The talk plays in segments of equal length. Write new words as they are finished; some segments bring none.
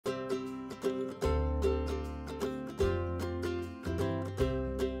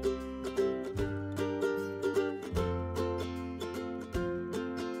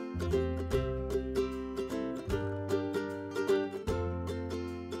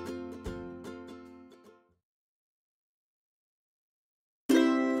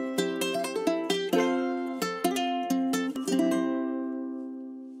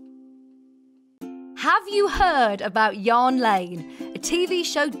Have you heard about Yarn Lane, a TV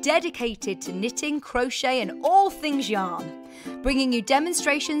show dedicated to knitting, crochet and all things yarn, bringing you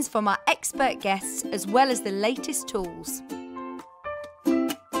demonstrations from our expert guests as well as the latest tools.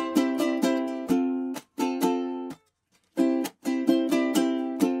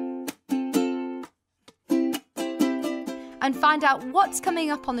 And find out what's coming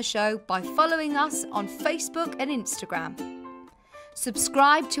up on the show by following us on Facebook and Instagram.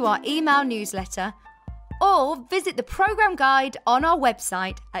 Subscribe to our email newsletter or visit the programme guide on our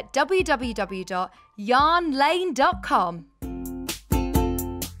website at www.yarnlane.com.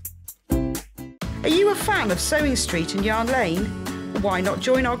 Are you a fan of Sewing Street and Yarn Lane? Why not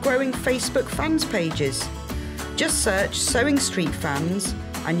join our growing Facebook fans pages? Just search Sewing Street Fans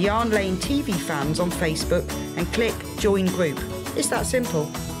and Yarn Lane TV Fans on Facebook and click Join Group. It's that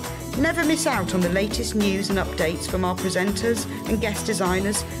simple. Never miss out on the latest news and updates from our presenters and guest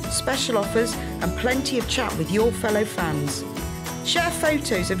designers, special offers and plenty of chat with your fellow fans. Share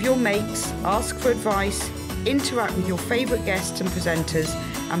photos of your makes, ask for advice, interact with your favourite guests and presenters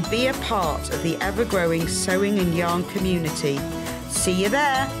and be a part of the ever-growing sewing and yarn community. See you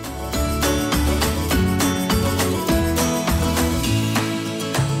there!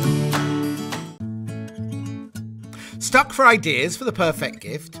 Stuck for ideas for the perfect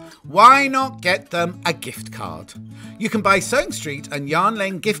gift? Why not get them a gift card? You can buy Sewing Street and Yarn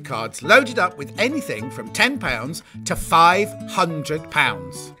Lane gift cards loaded up with anything from £10 to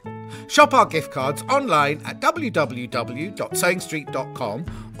 £500. Shop our gift cards online at www.sewingstreet.com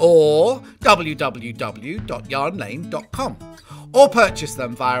or www.yarnlane.com, or purchase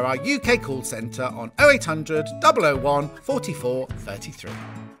them via our UK call centre on 0800 001 44 33.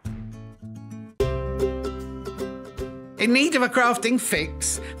 In need of a crafting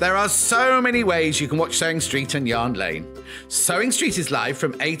fix? There are so many ways you can watch Sewing Street and Yarn Lane. Sewing Street is live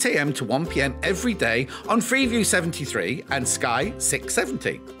from 8 AM to 1 PM every day on Freeview 73 and Sky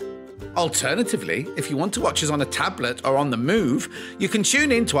 670. Alternatively, if you want to watch us on a tablet or on the move, you can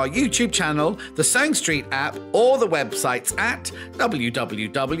tune in to our YouTube channel, the Sewing Street app, or the websites at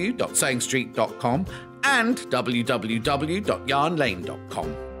www.sewingstreet.com and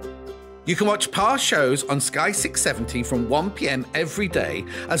www.yarnlane.com. You can watch past shows on Sky 670 from 1 PM every day,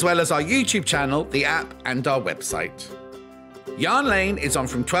 as well as our YouTube channel, the app and our website. Yarn Lane is on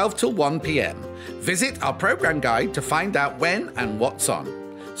from 12 till 1 PM. Visit our programme guide to find out when and what's on.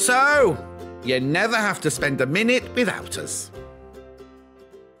 So, you never have to spend a minute without us.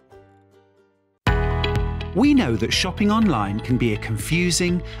 We know that shopping online can be a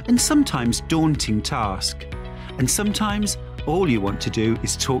confusing and sometimes daunting task. And sometimes all you want to do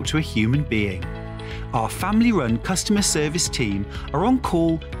is talk to a human being. Our family-run customer service team are on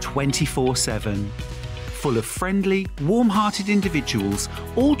call 24/7. Full of friendly, warm-hearted individuals,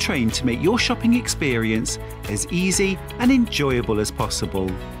 all trained to make your shopping experience as easy and enjoyable as possible.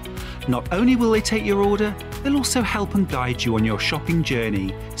 Not only will they take your order, they'll also help and guide you on your shopping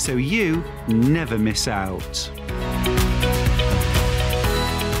journey, so you never miss out.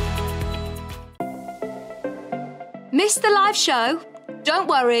 Missed the live show? Don't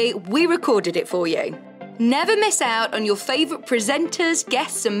worry, we recorded it for you. Never miss out on your favourite presenters,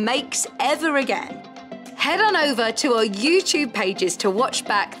 guests and makes ever again. Head on over to our YouTube pages to watch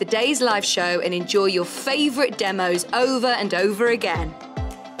back the day's live show and enjoy your favourite demos over and over again.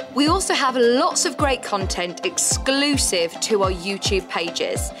 We also have lots of great content exclusive to our YouTube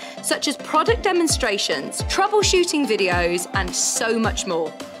pages, such as product demonstrations, troubleshooting videos and so much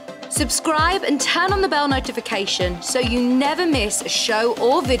more. Subscribe and turn on the bell notification so you never miss a show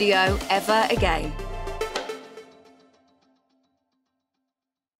or video ever again.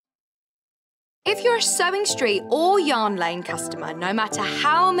 If you're a Sewing Street or Yarn Lane customer, no matter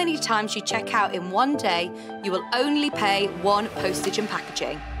how many times you check out in one day, you will only pay one postage and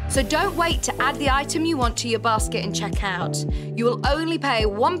packaging. So don't wait to add the item you want to your basket and check out. You will only pay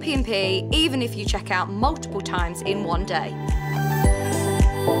one P&P even if you check out multiple times in one day.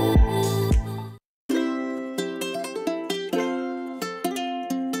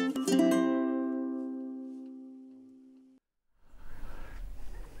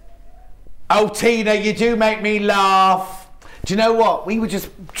 Oh, Tina, you do make me laugh. Do you know what? We were just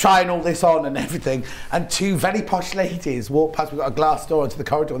trying all this on and everything, and two very posh ladies walked past. We've got a glass door into the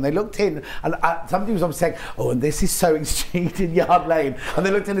corridor, and they looked in, and somebody was obviously saying, oh, and this is Sewing Street in Yarn Lane. And they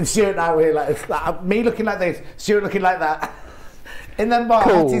looked in, and Stuart and I were here like me looking like this, Stuart looking like that. In the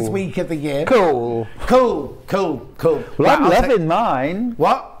hottest week of the year. Cool. Cool, cool, cool. Well, right, I'm loving mine.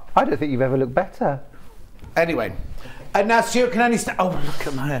 What? I don't think you've ever looked better. Anyway, and now Stuart can only stay. Oh, look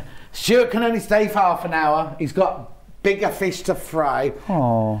at my hair. Stuart can only stay for half an hour. He's got bigger fish to fry.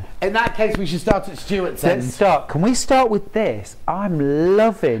 Oh. In that case, we should start at Stuart's end. Let's start. Can we start with this? I'm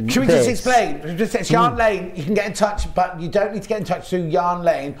loving Should we this. just explain? It's Yarn Lane. You can get in touch, but you don't need to get in touch through Yarn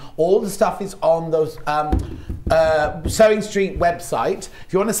Lane. All the stuff is on those Sewing Street website.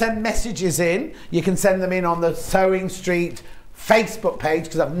 If you want to send messages in, you can send them in on the Sewing Street Facebook page,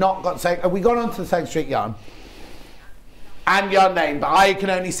 because I've not got... Have we gone on to the Sewing Street Yarn? And Yarn Lane, but I can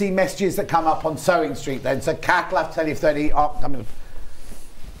only see messages that come up on Sewing Street then. So Kat will have to tell you if there are any...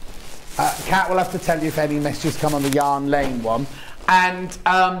 Kat will have to tell you if any messages come on the Yarn Lane one. And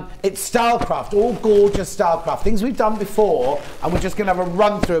it's Stylecraft, all gorgeous Stylecraft, things we've done before, and we're just going to have a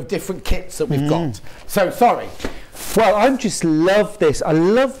run through of different kits that we've got. So, sorry. Well, I just love this. I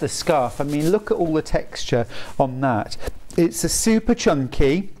love the scarf. I mean, look at all the texture on that. It's a super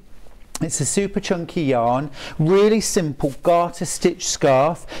chunky yarn, really simple garter stitch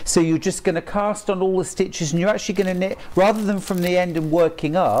scarf. So you're just going to cast on all the stitches, and you're actually going to knit, rather than from the end and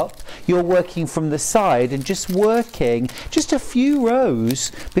working up, you're working from the side and just working just a few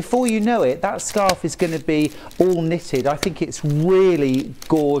rows. Before you know it, that scarf is going to be all knitted. I think it's really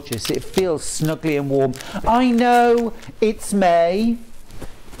gorgeous. It feels snuggly and warm. I know it's May,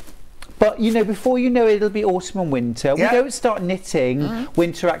 but you know, before you know it, it'll be autumn and winter. We don't start knitting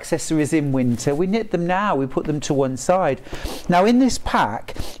winter accessories in winter. We knit them now. We put them to one side. Now in this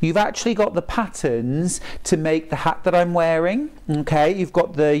pack, you've actually got the patterns to make the hat that I'm wearing. Okay, you've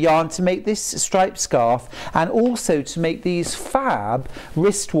got the yarn to make this striped scarf, and also to make these fab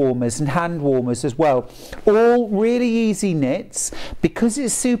wrist warmers and hand warmers as well. All really easy knits. Because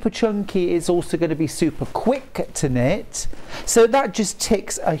it's super chunky, it's also going to be super quick to knit. So that just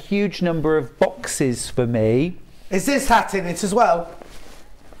ticks a huge number of boxes for me. Is this hat in it as well?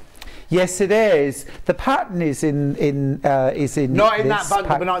 Yes, it is. The pattern is in not in that bundle,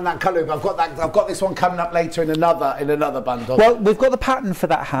 pack. but not in that colour. I've got this one coming up later in another bundle. Well, we've got the pattern for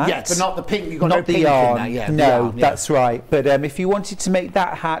that hat. Yes, but not the pink. You've got not no the pink yarn. in there. Yeah, no, yarn, that's right. But if you wanted to make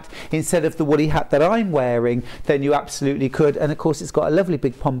that hat instead of the woolly hat that I'm wearing, then you absolutely could. And of course, it's got a lovely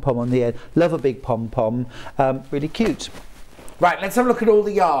big pom-pom on the end. Love a big pom-pom. Really cute. Right, let's have a look at all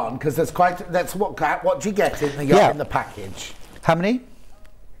the yarn, because there's what do you get in the yarn in the package? How many?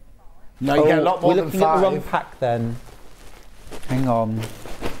 No, you get a lot more than 5. We're looking at the wrong pack then. Hang on.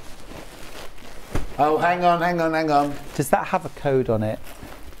 Oh, hang on. Does that have a code on it?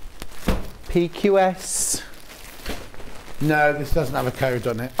 PQS? No, this doesn't have a code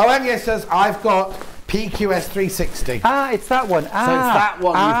on it. Oh, and yes, it says I've got PQS 360. Ah, it's that one. So it's that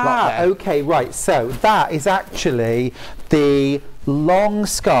one you've got there. Okay, right. So that is actually the long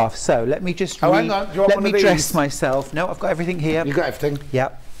scarf. So let me just hang on. Do you want let one me of dress these? myself. No, I've got everything here. You've got everything?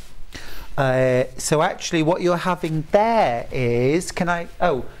 Yep. So actually what you're having there is, can I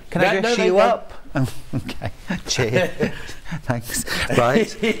dress you up? Oh, okay, cheers. Thanks.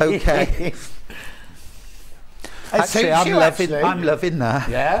 Right, okay. Actually, I'm loving that.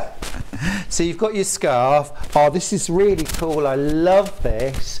 Yeah. So you've got your scarf. Oh, this is really cool. I love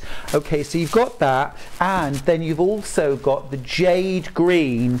this. Okay, so you've got that, and then you've also got the jade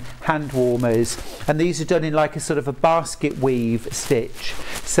green hand warmers, and these are done in like a sort of a basket weave stitch.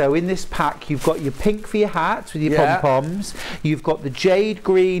 So in this pack, you've got your pink for your hat with your pom-poms. You've got the jade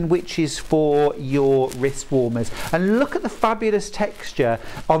green, which is for your wrist warmers. And look at the fabulous texture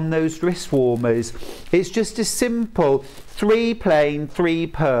on those wrist warmers. It's just a simple 3 plain, 3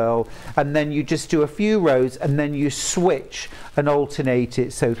 purl, and then you just do a few rows, and then you switch and alternate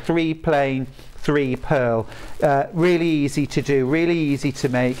it. So 3 plain, 3 purl. Really easy to do, really easy to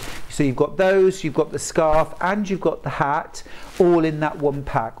make. So you've got those, you've got the scarf, and you've got the hat, all in that one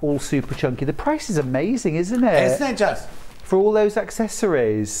pack, all super chunky. The price is amazing, isn't it? Isn't it just? For all those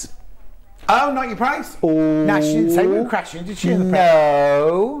accessories. Oh, not your price? Oh, no, she didn't say we were crashing, did she?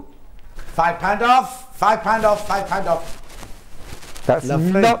 No. £5 off, £5 off, £5 off. That's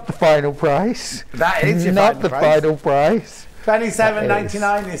not the final price. That is your not final price. Final price.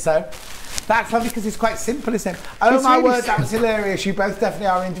 £27.99 or so. That's lovely because it's quite simple, isn't it? Oh it's my really word, that was hilarious. You both definitely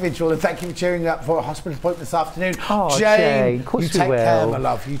are individual, and thank you for cheering up for a hospital appointment this afternoon. Oh, Jane, of course you take care, my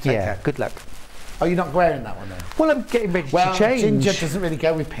love. You take care. Good luck. Oh, you're not wearing that one then? Well, I'm getting ready to change. Ginger doesn't really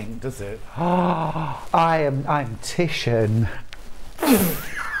go with pink, does it? Oh, I'm Titian.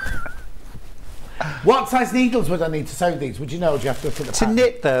 What size needles would I need to sew these? Would you know? Or do you have to look at the To pattern?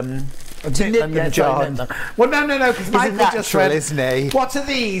 knit them. To knit them, John. Well, no, because Michael just read, isn't he? What are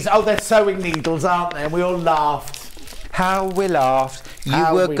these? Oh, they're sewing needles, aren't they? And we all laughed. How we laughed.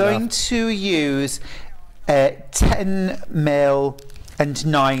 You were going to use 10mm and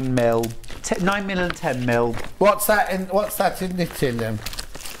 9mm. 9mm and 10mm. What's that in knitting then?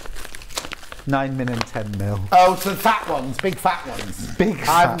 9mm and 10mm. Oh, so the fat ones, big fat ones.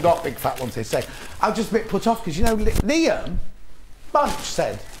 I haven't got big fat ones here today. I was just a bit put off because, you know, Liam Bunch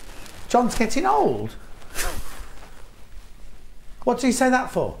said, John's getting old. What did he say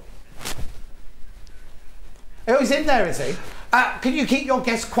that for? Oh, he's in there, is he? Can you keep your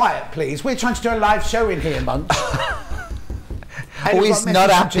guests quiet, please? We're trying to do a live show in here, Munch. Oh, he's not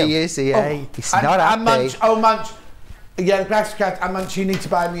happy, is he? Eh? He's not happy. Munch, Munch. Yeah, the graphics card. And Munch, you need to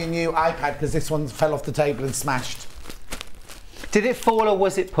buy me a new iPad because this one fell off the table and smashed. Did it fall or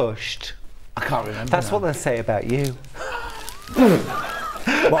was it pushed? I can't remember. That's what they say about you.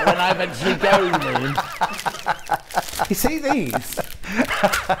 What, when I eventually go, you mean? You see these?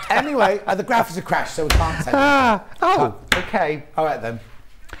 Anyway, the graphics have crashed, so we can't say Okay. All right, then.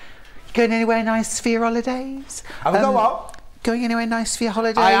 Going anywhere nice for your holidays? Have we got what? Going anywhere nice for your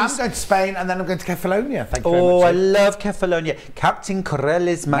holidays? I am going to Spain and then I'm going to Kefalonia. Thank you very much. Oh, I love Kefalonia. Captain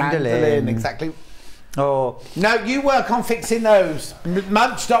Corelli's mandolin. Exactly. Oh. No, you work on fixing those.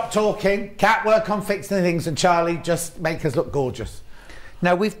 Munch, stop talking. Cat, work on fixing things. And Charlie, just make us look gorgeous.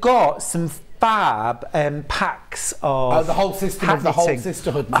 Now, we've got some fab packs of the whole system of the whole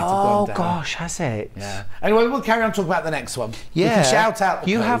sisterhood might have gone down. Gosh, has it? Yeah. Anyway, we'll carry on talking about the next one. Yeah. You can shout out the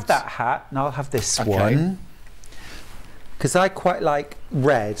You codes. have that hat and I'll have this one. Because I quite like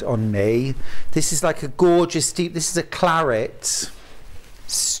red on me. This is like a gorgeous deep, this is a claret.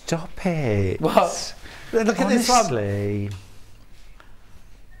 Stop it. What? Look at this one. Honestly.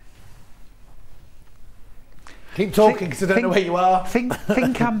 Keep talking because I don't know where you are. Think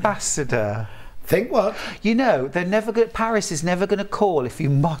ambassador. Think what? You know, they're never good. Paris is never going to call if you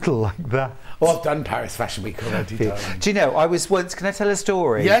model like that. Oh, I've done Paris Fashion Week already, darling. Do you know, I was once, can I tell a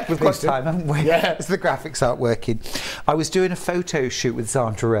story? Yeah, we've got time, haven't we? Yeah. As the graphics aren't working. I was doing a photo shoot with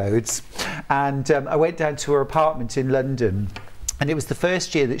Sandra Rhodes and I went down to her apartment in London. And it was the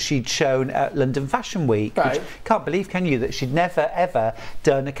first year that she'd shown at London Fashion Week. Right. Which, can't believe, can you, that she'd never, ever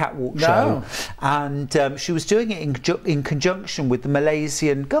done a catwalk show. And she was doing it in conjunction with the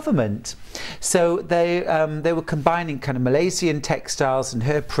Malaysian government. So they were combining kind of Malaysian textiles and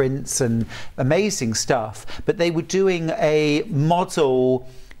her prints and amazing stuff. But they were doing a model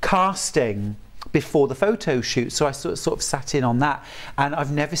casting before the photo shoot, so I sort of sat in on that, and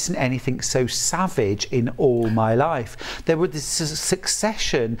I've never seen anything so savage in all my life. There were this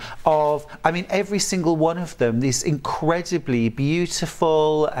succession of, I mean, every single one of them, these incredibly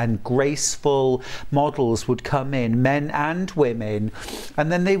beautiful and graceful models would come in, men and women,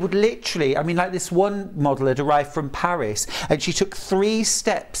 and then they would literally, I mean, like this one model had arrived from Paris, and she took 3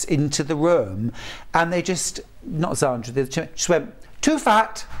 steps into the room, and they just, not Sandra, she went, too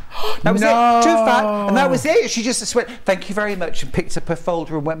fat. That was it. Too fat. And that was it. She just went, thank you very much, and picked up her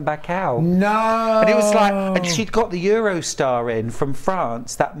folder and went back out. No. And it was like, and she'd got the Eurostar in from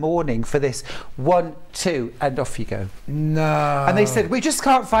France that morning for this 1, 2, and off you go. No. And they said, we just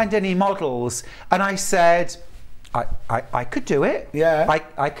can't find any models. And I said, I could do it. Yeah.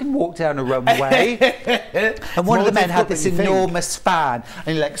 I can walk down a runway. And one of the men had this enormous fan,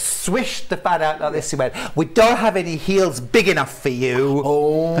 and he like swished the fan out like this. He went, we don't have any heels big enough for you.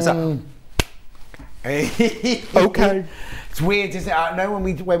 Oh. I was like, okay. It's weird, isn't it? I know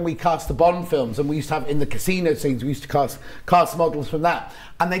when we cast the Bond films, and we used to have in the casino scenes, we used to cast models from that,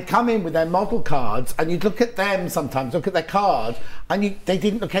 and they'd come in with their model cards, and you'd look at them sometimes, look at their card, and they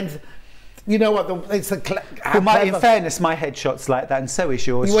didn't look anything. You know what? It's a. Well, in fairness, my headshot's like that, and so is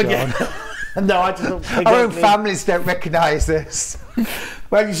yours, John. Yeah. No, I just don't think our own families don't recognise this.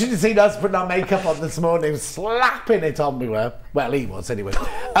 Well, you should have seen us putting our makeup on this morning, slapping it on me. Well, he was anyway.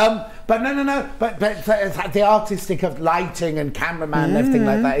 But no. But the artistic of lighting and cameraman and everything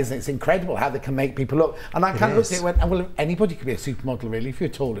like that, isn't it? It's incredible how they can make people look. And I kind of looked at it and went, well, anybody could be a supermodel really if you're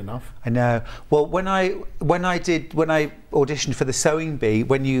tall enough. I know. Well, when I auditioned for the Sewing Bee,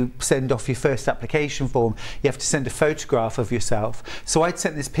 when you send off your first application form, you have to send a photograph of yourself. So I'd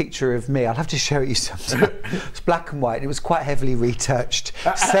sent this picture of me. I'll have to show you sometime. It's black and white, and it was quite heavily retouched.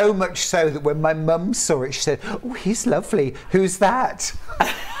 So much so that when my mum saw it, she said, oh, he's lovely. Who's that?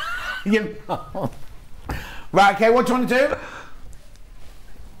 You know. Right, okay, what do you want to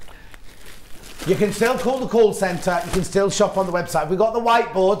do? You can still call the call centre, you can still shop on the website. We've got the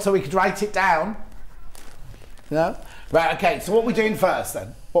whiteboard so we could write it down. No? Right, okay, so what are we doing first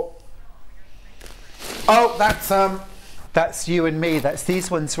then? What? Oh, that's you and me. That's these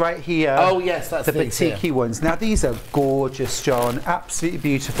ones right here. Oh yes, that's the boutique ones. Now these are gorgeous, John. Absolutely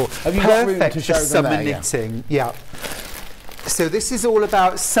beautiful. Have you got room Perfect to show for them summer there? knitting. Yeah. So this is all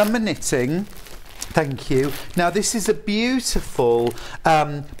about summer knitting. Thank you. Now this is a beautiful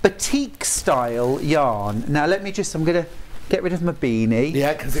batik style yarn. Now let me just, I'm gonna get rid of my beanie.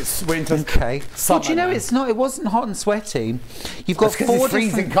 Yeah, because it's winter. Okay. Summer Well, do you know, now. it's not. It wasn't hot and sweaty. You've got It's 'cause four it's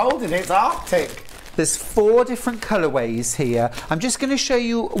freezing different. cold and it's Arctic. There's 4 different colourways here. I'm just going to show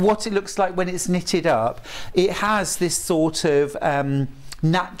you what it looks like when it's knitted up. It has this sort of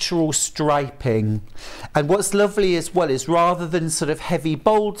natural striping, and what's lovely as well is rather than sort of heavy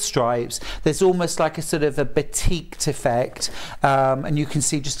bold stripes, there's almost like a sort of a batiqued effect, and you can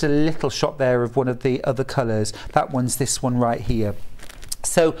see just a little shot there of one of the other colours. That one's this one right here.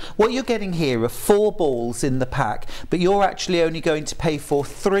 So what you're getting here are 4 balls in the pack, but you're actually only going to pay for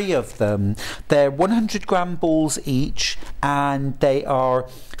 3 of them. They're 100-gram balls each, and they are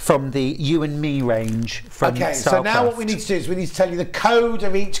from the You and Me range from Okay, Stylecraft. so now what we need to do is we need to tell you the code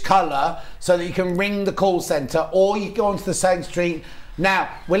of each colour so that you can ring the call centre, or you go onto the Sewing Street. Now,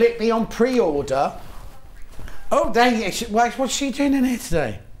 will it be on pre-order? Oh, there you go. What's she doing in here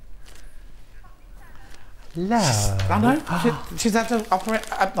today? Love. I know. She's had an operation.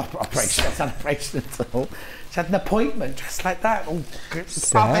 That's an operation at all. She had an appointment just like that. Oh,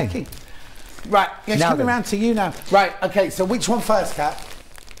 Say. Right, yeah, Now coming then. around to you now. Right, okay, so which one first, Kat?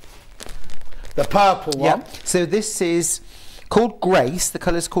 The purple one. Yeah. So this is called Grace. The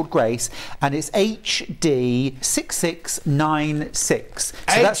colour's called Grace, and it's HD 6696.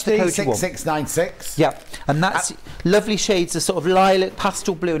 So that's the code you want. 6696. Yeah, and that's lovely shades of sort of lilac,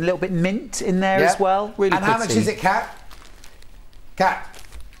 pastel blue, and a little bit mint in there as well. Really and pretty. how much is it, Kat? Kat?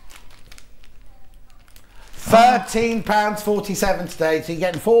 £13.47 today, so you're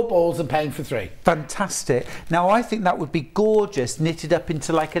getting 4 balls and paying for 3. Fantastic. Now I think that would be gorgeous, knitted up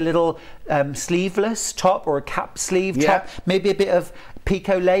into like a little sleeveless top or a cap sleeve top, maybe a bit of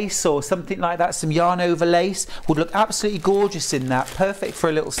picot lace or something like that, some yarn over lace would look absolutely gorgeous in that. Perfect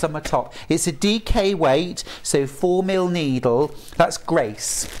for a little summer top. It's a DK weight, so 4mm needle. That's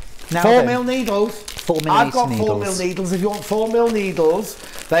Grace. Now 4mm needles. 4mm I've got needles. 4mm needles. If you want 4mm needles,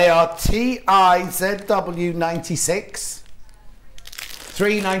 they are TIZW96.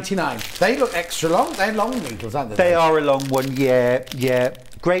 £3.99. They look extra long. They're long needles, aren't they? They are a long one, yeah, yeah.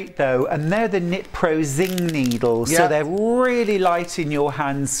 Great though, and they're the Knit Pro Zing needles, so they're really light in your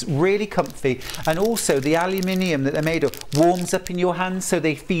hands, really comfy, and also the aluminium that they're made of warms up in your hands, so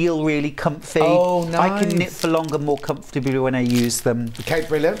they feel really comfy. Oh, nice. I can knit for longer, more comfortably when I use them. Okay,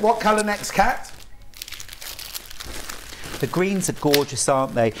 brilliant. What colour next, Kat? The greens are gorgeous,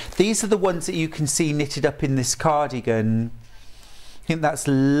 aren't they? These are the ones that you can see knitted up in this cardigan. I think that's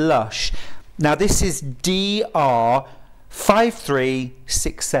lush. Now this is DR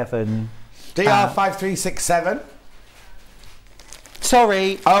 5367. DR5367.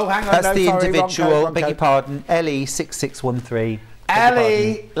 Sorry. Oh, hang on. That's no, the sorry, individual. wrong Beg your code. pardon. LE6613.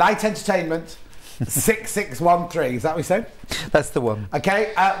 LE Light Entertainment 6613. Is that what you said? That's the one.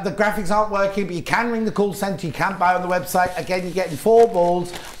 Okay, the graphics aren't working, but you can ring the call centre, you can buy on the website. Again, you're getting 4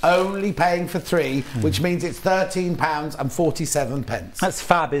 balls, only paying for 3, which means it's £13.47. That's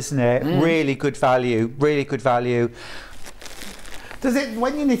fab, isn't it? Really good value. Really good value. Does it,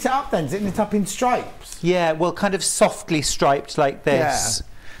 when you knit it up then, does it knit up in stripes? Yeah, well, kind of softly striped like this.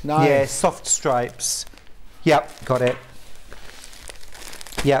 Yeah, nice. Yeah, soft stripes. Yep, got it.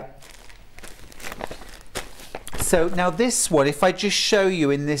 Yep. So now this one, if I just show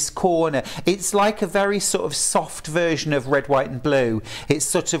you in this corner, it's like a very sort of soft version of red, white and blue. It's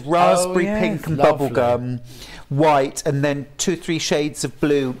sort of raspberry pink and bubblegum, white, and then 2 or 3 shades of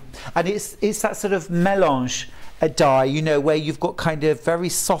blue. And it's that sort of melange dye, you know, where you've got kind of very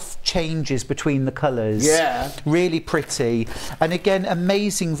soft changes between the colours. Yeah. Really pretty. And again,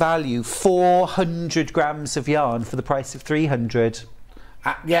 amazing value, 400 grams of yarn for the price of 300.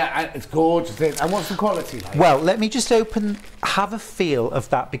 Yeah, it's gorgeous. And what's the quality like? Well, let me just have a feel of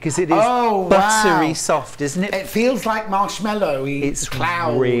that, because it is buttery soft, isn't it? It feels like marshmallowy. It's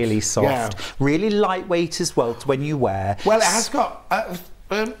cloud. really soft, really lightweight as well to when you wear. Well, it has got, let's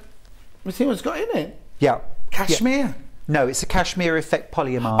see what it's got in it. Yeah. Cashmere? Yeah. No, it's a cashmere effect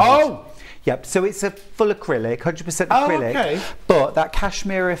polyamide. Oh! Yep, so it's a full acrylic, 100% acrylic. Okay. But that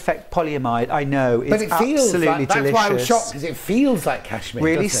cashmere effect polyamide, I know, it's absolutely like, that's delicious. why I was shocked, because it feels like cashmere.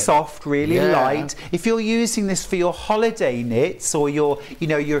 Really soft, really light. If you're using this for your holiday knits, or you're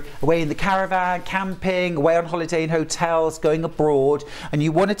away in the caravan, camping, away on holiday in hotels, going abroad, and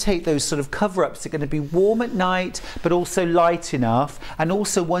you want to take those sort of cover-ups that are going to be warm at night, but also light enough, and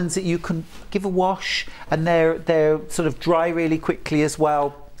also ones that you can give a wash, and they're sort of dry really quickly as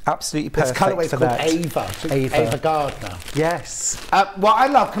well. Absolutely perfect. This colourway is called Ava. Ava Gardner. Yes. What I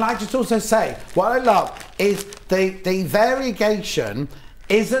love, can I just also say, what I love is the variegation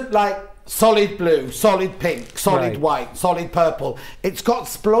isn't like solid blue, solid pink, solid Right. white, solid purple. It's got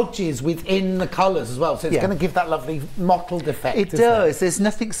splodges within the colours as well, so it's Yeah. going to give that lovely mottled effect. It does. There's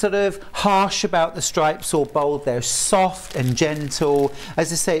nothing sort of harsh about the stripes or bold. They're soft and gentle.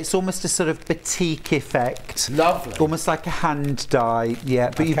 As I say, it's almost a sort of batik effect. Lovely. Almost like a hand dye,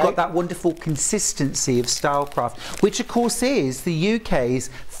 yeah. But you've Okay. got that wonderful consistency of Stylecraft, which of course is the UK's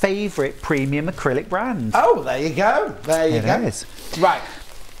favourite premium acrylic brand. Oh, there you go. There you It go. is. Right.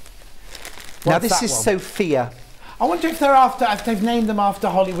 Now What's this that is one? Sophia. I wonder if they've named them after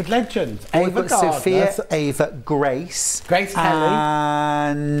Hollywood legends. We've Ava got Gardner. Sophia, Ava, Grace, Grace Kelly.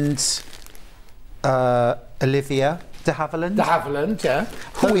 and Olivia de Havilland. De Havilland, yeah.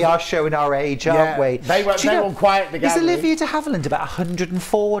 We are showing our age, aren't we? They were Do you know, all quiet at the Is gallery. Olivia de Havilland about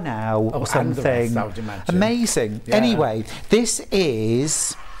 104 now or and the something? rest, I would imagine. Amazing. Yeah. Anyway, this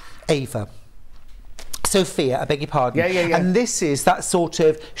is Ava. Sophia, I beg your pardon. Yeah. And this is that sort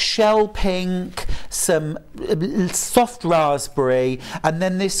of shell pink, some soft raspberry, and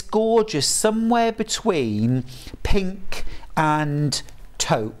then this gorgeous somewhere between pink and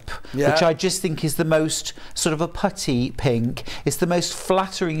taupe, Yeah. which I just think is the most sort of a putty pink. It's the most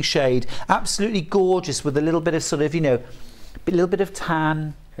flattering shade. Absolutely gorgeous with a little bit of sort of, you know, a little bit of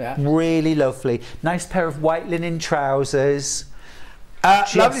tan. Yeah. Really lovely. Nice pair of white linen trousers.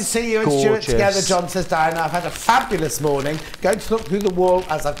 Lovely to see you and Stuart gorgeous. together, John, says Diana. I've had a fabulous morning. Going to look through the wall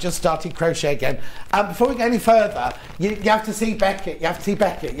as I've just started crochet again. Before we go any further, you have to see Beckett. You have to see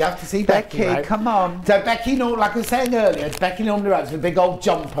Beckett. You have to see Becky. Becky, right? come on. So Becky, like I was saying earlier, Becky normally runs with a big old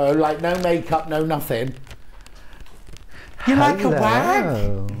jumper, like no makeup, no nothing. You're like a wag.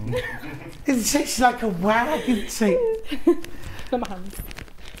 Hello. Isn't she? She's like a wag, isn't she? Not my hands.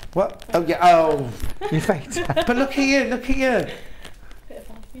 What? Oh, yeah. Oh. Your face. But look at you. Look at you.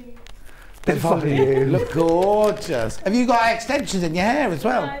 Bit of you. Look gorgeous. Have you got extensions in your hair as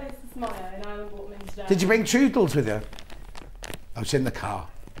well? No, this is my own. I haven't bought them in today. Did you bring Trudels with you? Oh, it's in the car.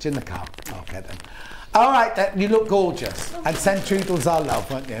 It's in the car. I'll get them. All right, then. You look gorgeous. And send Trudels our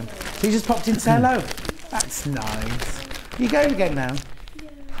love, won't you? So you just popped in to say hello. That's nice. You going again now? Yeah.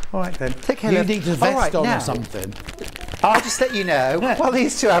 All right, then. Take care, You love. need a All vest right, on now. or something. I'll just let you know, while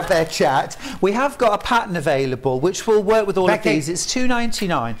these two have their chat, we have got a pattern available which will work with all Becky. of these. It's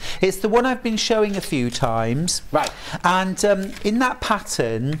 £2.99. It's the one I've been showing a few times. Right. And in that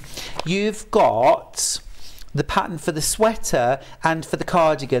pattern, you've got the pattern for the sweater and for the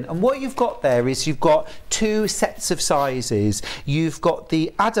cardigan, and what you've got there is you've got two sets of sizes. You've got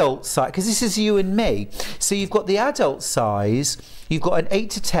the adult size, because this is you and me, so you've got the adult size, you've got an 8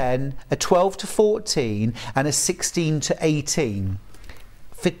 to 10, a 12 to 14 and a 16 to 18.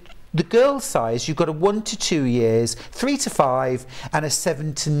 For the girl size, you've got a 1 to 2 years, 3 to 5 and a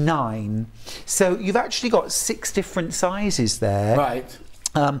 7 to 9. So you've actually got 6 different sizes there. Right.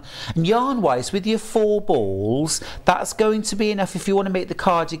 And yarn wise, with your 4 balls, that's going to be enough if you want to make the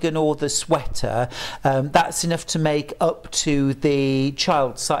cardigan or the sweater. That's enough to make up to the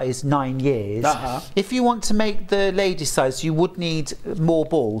child size 9 years. If you want to make the lady size, you would need more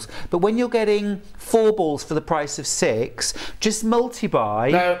balls, but when you're getting 4 balls for the price of 6, just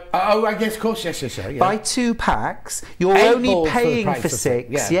multi-buy. No. Oh, I guess, of course, yes. Yeah. Buy 2 packs, you're 8 only balls for the paying price for of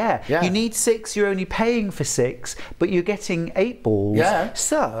 6. yeah. You need 6, you're only paying for 6, but you're getting 8 balls. Yeah.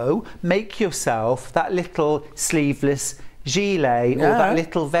 So make yourself that little sleeveless gilet or that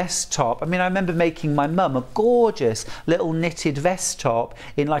little vest top. I mean, I remember making my mum a gorgeous little knitted vest top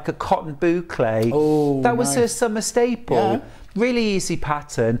in like a cotton boucle. Oh, that was nice. her summer staple. Yeah. Really easy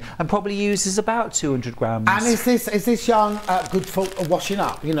pattern, and probably uses about 200 grams. And is this yarn good for washing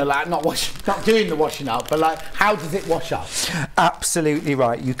up? You know, like not doing the washing up, but like how does it wash up? Absolutely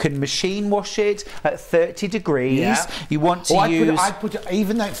right. You can machine wash it at 30 degrees. Yeah. You want to use... I'd put it,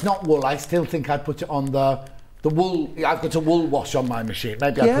 even though it's not wool, I still think I'd put it on the wool. I've got a wool wash on my machine.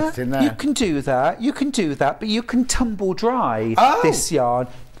 Maybe I'll put it in there. You can do that. You can do that, but you can tumble dry this yarn.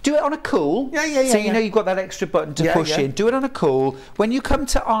 Do it on a cool. So you know you've got that extra button to push in. Do it on a cool. When you come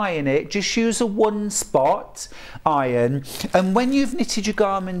to iron it, just use a 1-spot iron. And when you've knitted your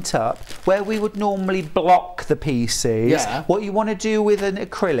garment up, where we would normally block the pieces, what you want to do with an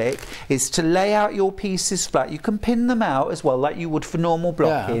acrylic is to lay out your pieces flat. You can pin them out as well, like you would for normal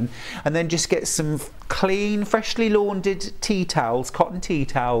blocking, and then just get some clean, freshly laundered tea towels, cotton tea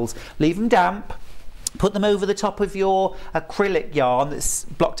towels, leave them damp. Put them over the top of your acrylic yarn that's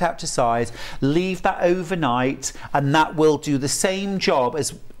blocked out to size, leave that overnight, and that will do the same job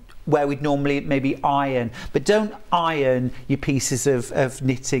as where we'd normally maybe iron. But don't iron your pieces of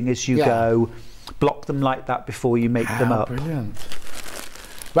knitting as you go. Block them like that before you make them up. Brilliant.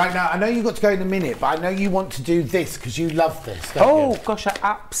 Right, now, I know you've got to go in a minute, but I know you want to do this because you love this, don't you? Gosh, I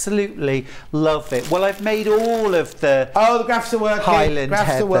absolutely love it. Well, I've made all of the the graphs are working. Highland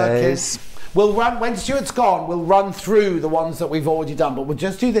Graphs are working. heathers. We'll run, when Stuart's gone, we'll run through the ones that we've already done, but we'll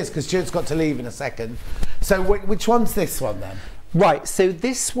just do this because Stuart's got to leave in a second. So which one's this one then? Right, so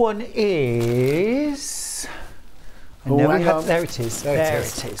this one is... there it is. There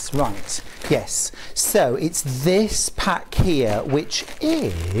it is. Right. Yes. So it's this pack here, which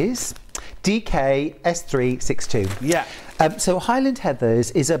is DK-S362. Yeah. So Highland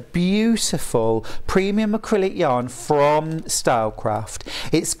Heathers is a beautiful premium acrylic yarn from Stylecraft.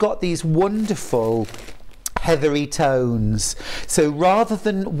 It's got these wonderful heathery tones. So rather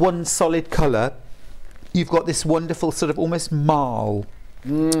than one solid colour, you've got this wonderful sort of almost marl.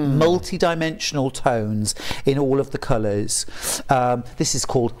 Multi-dimensional tones in all of the colours. This is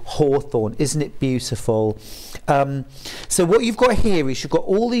called Hawthorn. Isn't it beautiful? So what you've got here is you've got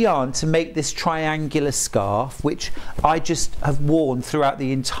all the yarn to make this triangular scarf, which I just have worn throughout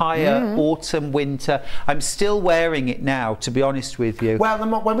the entire autumn, winter. I'm still wearing it now, to be honest with you. Well,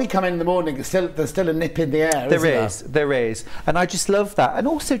 when we come in the morning, there's still a nip in the air. There is, and I just love that. And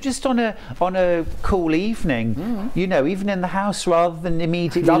also, just on a cool evening, you know, even in the house, rather than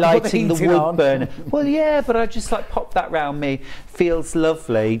immediately lighting the wood burner. Well, yeah, but I just like pop that round me. Feels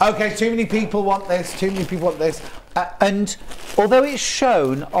lovely. Okay, too many people want this. Too many people want this. And although it's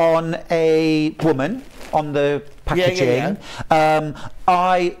shown on a woman on the packaging,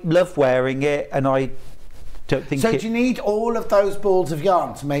 I love wearing it, and I don't think. So do you need all of those balls of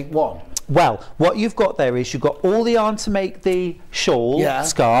yarn to make one? Well, what you've got there is you've got all the yarn to make the shawl,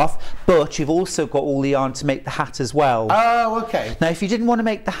 scarf, but you've also got all the yarn to make the hat as well. Oh, okay. Now, if you didn't want to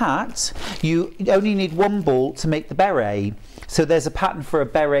make the hat, you only need one ball to make the beret. So there's a pattern for a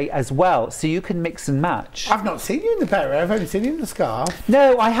beret as well, so you can mix and match. I've not seen you in the beret, I've only seen you in the scarf.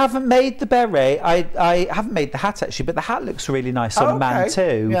 No, I haven't made the beret. I haven't made the hat actually, but the hat looks really nice on a man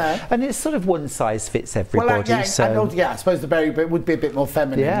too. Yeah. And it's sort of one size fits everybody. Well, I suppose the beret would be a bit more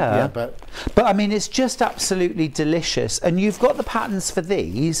feminine. Yeah. But I mean, it's just absolutely delicious. And you've got the patterns for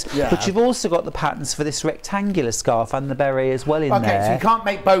these, but you've also got the patterns for this rectangular scarf and the beret as well in there. Okay, so you can't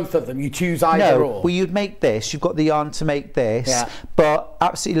make both of them, you choose either or. Well, you'd make this, you've got the yarn to make this, but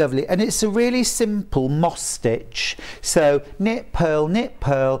absolutely lovely. And it's a really simple moss stitch. So knit, purl,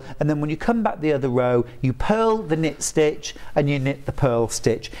 and then when you come back the other row, you purl the knit stitch and you knit the purl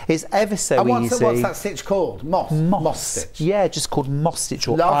stitch. It's ever so easy. What's that stitch called? Moss stitch. Yeah, just called moss stitch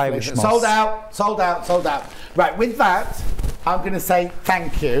or Lovely. Irish moss. Sold out. Right, with that, I'm going to say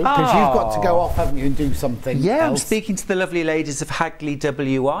thank you, because you've got to go off, haven't you, and do something else. I'm speaking to the lovely ladies of Hagley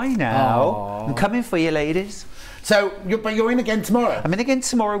WI now. I'm coming for you, ladies. So, but you're in again tomorrow? I'm in again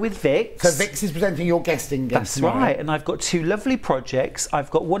tomorrow with Vix. So Vix is presenting your guesting again tomorrow. That's right, and I've got two lovely projects.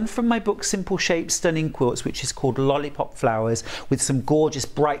 I've got one from my book, Simple Shapes, Stunning Quilts, which is called Lollipop Flowers, with some gorgeous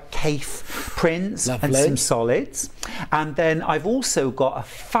bright Kaif prints and some solids. And then I've also got a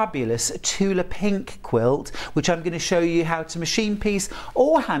fabulous Tula Pink quilt, which I'm going to show you how to machine piece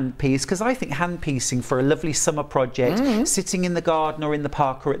or hand piece, because I think hand piecing for a lovely summer project, sitting in the garden or in the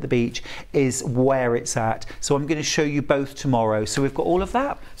park or at the beach, is where it's at. So I'm going to show you both tomorrow. So we've got all of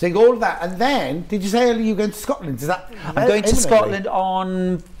that. So you got all of that, and then did you say earlier you're going to Scotland? Is that? I'm going to Scotland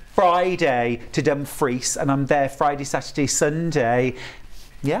on Friday to Dumfries, and I'm there Friday, Saturday, Sunday.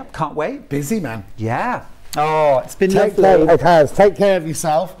 Yeah, can't wait. Busy, man. Yeah. Oh, it's been lovely. It has. Take care of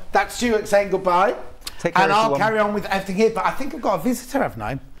yourself. That's Stuart saying goodbye. Take care, and I'll everyone. carry on with everything here. But I think I've got a visitor, haven't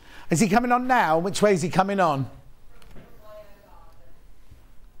I? Is he coming on now? Which way is he coming on?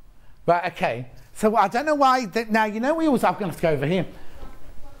 Right. Okay. So I don't know why. Now you know we always. I'm going to have to go over here.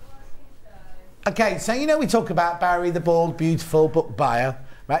 Okay. So you know we talk about Barry the bald, beautiful book buyer,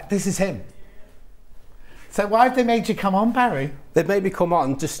 right? This is him. So why have they made you come on, Barry? They've made me come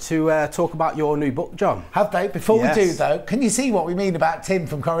on just to talk about your new book, John. Have they? Before we do, though, can you see what we mean about Tim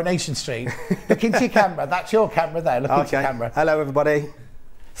from Coronation Street? Look into your camera. That's your camera there. Look into your camera. Hello, everybody.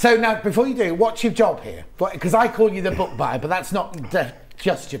 So now, before you do, what's your job here? Because I call you the book buyer, but that's not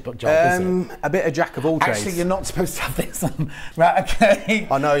just your book job, is it? A bit of jack of all trades. Actually, you're not supposed to have this on. Right, okay.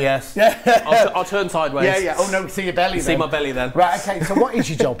 I know, yes. Yeah. I'll turn sideways. Yeah. Oh, no, see your belly then. See my belly then. Right, okay. So what is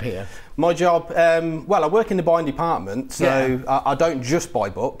your job here? My job, well, I work in the buying department, so I don't just buy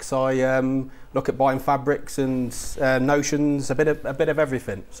books. I look at buying fabrics and notions, a bit of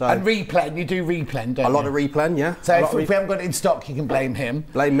everything. So and replen, you do replen, don't you? A lot of replen, yeah. So if we haven't got it in stock, you can blame him.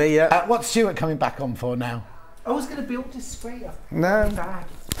 Blame me, yeah. What's Stuart coming back on for now? I was going to be all discreet. No.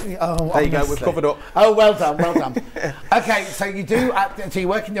 Oh, there you go, we've covered up. Oh, well done, well done. Okay, so you do, so you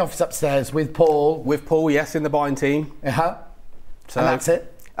work in the office upstairs with Paul? With Paul, yes, in the buying team. So and that's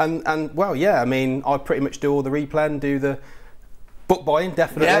it? And well, yeah, I mean, I pretty much do all the replen, do the book buying,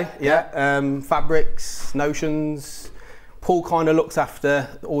 definitely. Fabrics, notions. Paul kind of looks after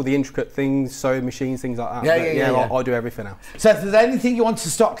all the intricate things, sewing machines, things like that. I do everything else. So if there's anything you want to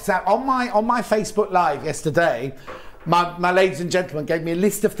stock, because on my Facebook Live yesterday, my ladies and gentlemen gave me a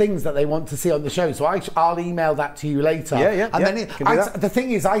list of things that they want to see on the show. So I'll email that to you later. The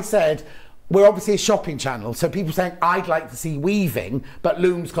thing is, I said, we're obviously a shopping channel, so people saying, I'd like to see weaving, but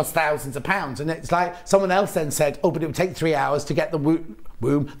looms cost thousands of pounds. And it's like, someone else then said, oh, but it would take 3 hours to get the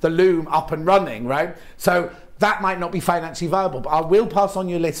loom up and running, right? So that might not be financially viable, but I will pass on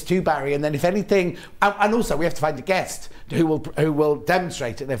your list to Barry, and then if anything, and also we have to find a guest who will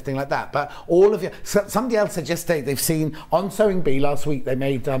demonstrate it and everything like that. But all of you, somebody else said yesterday they've seen on Sewing Bee last week, they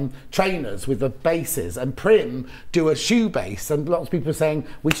made trainers with the bases, and Prim do a shoe base, and lots of people are saying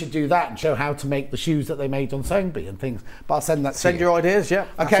we should do that and show how to make the shoes that they made on Sewing Bee and things. But I'll send that to you. Send your ideas, yeah.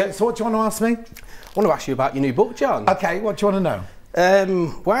 Okay, so what do you want to ask me? I want to ask you about your new book, John. Okay, what do you want to know?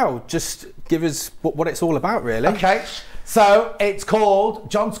 Well, just give us what it's all about, really. Okay, so it's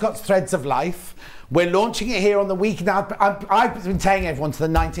called John Scott's Threads of Life. We're launching it here on the week. Now, I've been telling everyone to the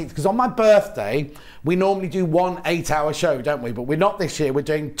 19th, because on my birthday, we normally do 1 8-hour show, don't we? But we're not this year. We're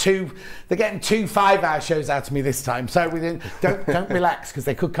doing 2. They're getting 2 5-hour shows out of me this time. So don't relax, because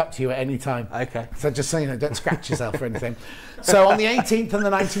they could cut to you at any time. Okay. So just so you know, don't scratch yourself or anything. So on the 18th and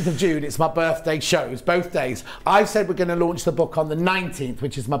the 19th of June, it's my birthday shows, both days. I've said we're going to launch the book on the 19th,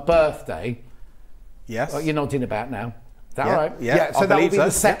 which is my birthday. Yes. What you're nodding about now. Is that yeah, all right? Yeah, so that will be the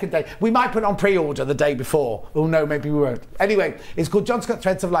second day. We might put it on pre-order the day before. Oh no, maybe we won't. Anyway, it's called John Scott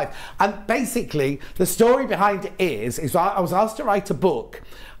Threads of Life. And basically, the story behind it is I was asked to write a book,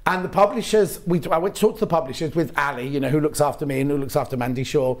 and the publishers, I went to talk to the publishers with Ali, you know, who looks after me and who looks after Mandy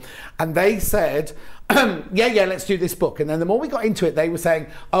Shaw, and they said, yeah, let's do this book. And then the more we got into it, they were saying,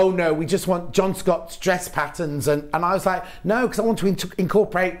 oh no, we just want John Scott's dress patterns. And I was like, no, because I want to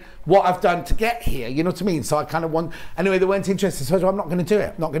incorporate what I've done to get here, you know what I mean? So I kind of want, anyway, they weren't interested, so I said, I'm not going to do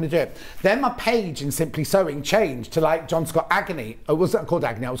it, Then my page in Simply Sewing changed to like John Scott Agony. It wasn't called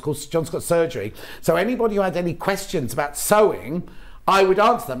Agony, it was called John Scott Surgery. So anybody who had any questions about sewing, I would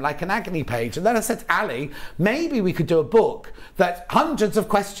answer them like an agony page. And then I said to Ali, maybe we could do a book that hundreds of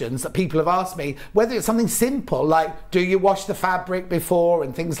questions that people have asked me, whether it's something simple like, do you wash the fabric before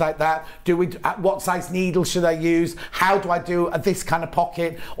and things like that? What size needle should I use? How do I do this kind of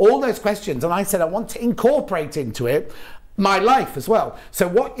pocket? All those questions. And I said, I want to incorporate into it my life as well. So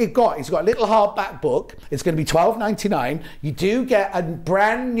what you've got is you've got a little hardback book. It's going to be $12.99. You do get a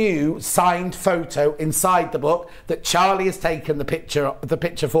brand new signed photo inside the book that Charlie has taken the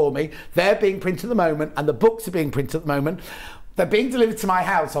picture for me. They're being printed at the moment, and the books are being printed at the moment. They're being delivered to my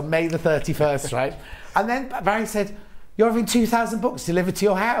house on May the 31st, right? And then Barry said, you're having 2,000 books delivered to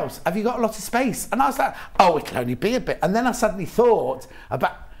your house. Have you got a lot of space? And I was like, oh, it can only be a bit. And then I suddenly thought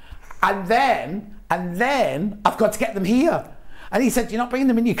about, and then I've got to get them here. And he said, you're not bringing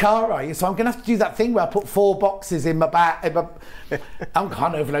them in your car, are you? So I'm going to have to do that thing where I put 4 boxes in my bag. I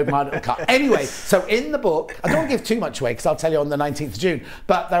can't overload my little car. Anyway, so in the book, I don't want to give too much away because I'll tell you on the 19th of June,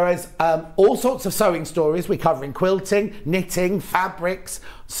 but there is all sorts of sewing stories. We're covering quilting, knitting, fabrics,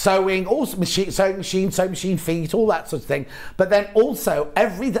 sewing, also sewing machine feet, all that sort of thing. But then also,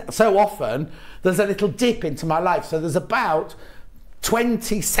 so often, there's a little dip into my life. So there's about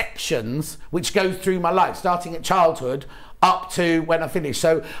 20 sections which goes through my life, starting at childhood up to when I finish.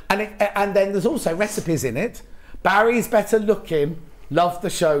 So, and then there's also recipes in it. Barry's better looking. Love the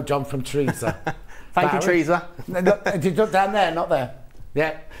show, John from Teresa. Thank you, Teresa. Did you look down there? Not there.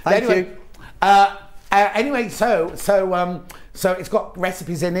 Yeah. Thank you. Anyway, so it's got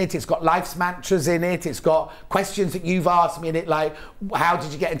recipes in it, it's got life's mantras in it, it's got questions that you've asked me in it, like how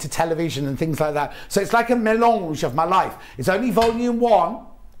did you get into television and things like that. So it's like a melange of my life. It's only volume 1.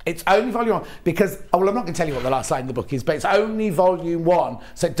 It's only volume 1 because, well, I'm not going to tell you what the last line of the book is, but it's only volume 1.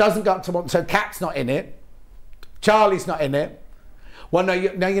 So it doesn't go up to 1. So Kat's not in it. Charlie's not in it. Well, no,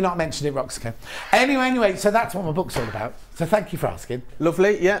 you're not mentioning it, Roxy. Anyway, so that's what my book's all about. So thank you for asking.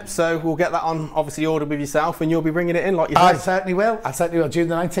 Lovely, yeah. So we'll get that on, obviously, order with yourself, and you'll be bringing it in, like you said. I certainly will. June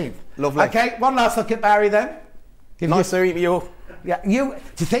the 19th. Lovely. Okay, one last look at Barry then. Nice to meet you. Yeah,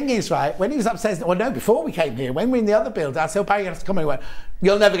 the thing is, right, when he was upstairs, well, no, before we came here, when we were in the other building, I said, oh, Barry, you have to come in. He went,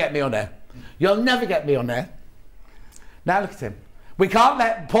 you'll never get me on there. You'll never get me on there. Now look at him. We can't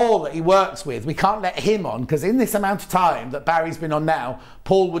let Paul, that he works with, we can't let him on, because in this amount of time that Barry's been on now,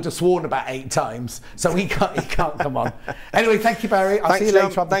 Paul would have sworn about 8 times, so he can't come on. Anyway, thank you, Barry. I'll see you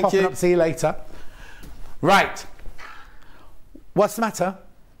later. I'll be popping up. See you later. Right. What's the matter?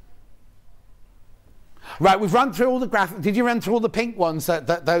 Right, we've run through all the graphics. Did you run through all the pink ones,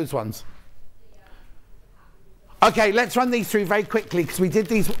 those ones? Okay, let's run these through very quickly because we did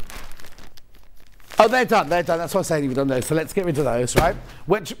these. Oh, they're done. That's what I'm saying. We've done those. So let's get rid of those, right?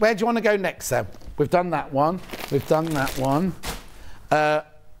 Where do you want to go next, then? We've done that one. We've done that one.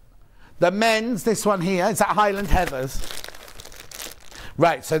 The men's, this one here, is that Highland Heathers?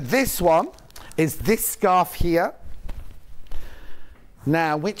 Right, so this one is this scarf here.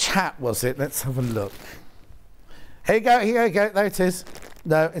 Now, which hat was it? Let's have a look. Here you go, there it is.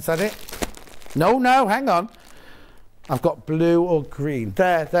 No, is that it? No, hang on. I've got blue or green.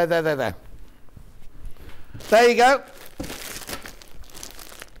 There. There you go.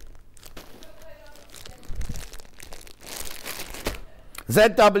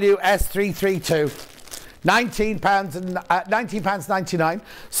 ZWS332. £19.99.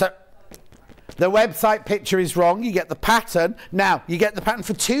 So the website picture is wrong. You get the pattern. Now, you get the pattern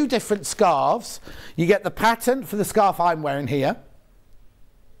for two different scarves. You get the pattern for the scarf I'm wearing here.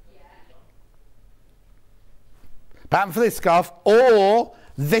 Pattern for this scarf, or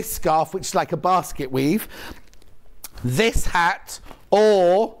this scarf, which is like a basket weave. This hat,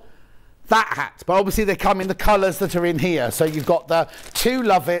 or that hat. But obviously they come in the colours that are in here. So you've got the two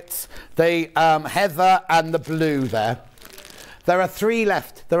Lovitts, the heather and the blue there. There are 3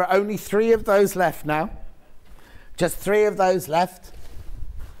 left. There are only 3 of those left now. Just 3 of those left.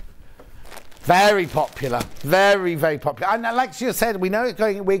 Very popular. Very, very popular. And like you said, we know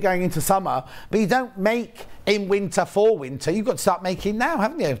we're going into summer, but you don't make in winter for winter. You've got to start making now,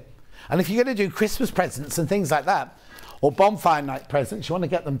 haven't you? And if you're going to do Christmas presents and things like that, or bonfire night presents, you want to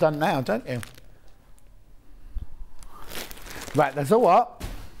get them done now, don't you? Right, there's a what?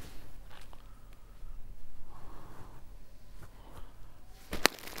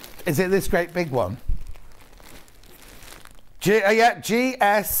 Is it this great big one? Yeah,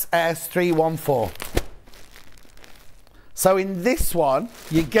 GSS314. So in this one,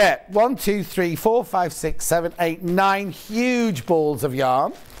 you get 1, 2, 3, 4, 5, 6, 7, 8, 9 huge balls of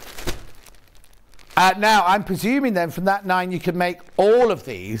yarn. Now, I'm presuming then from that 9 you can make all of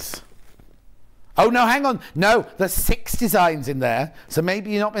these. Oh, no, hang on. No, there's 6 designs in there. So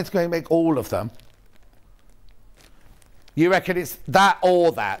maybe you're not meant to go and make all of them. You reckon it's that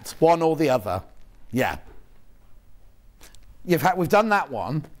or that, one or the other? Yeah. We've done that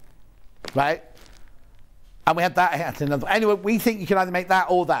one, right? And we had that hat another. Anyway, we think you can either make that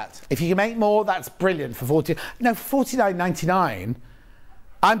or that. If you can make more, that's brilliant for $49.99.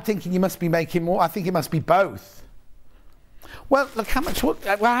 I'm thinking you must be making more. I think it must be both. Well, look how much. Well,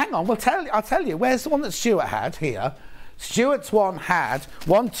 hang on. I'll tell you. Where's the one that Stuart had here? Stuart's one had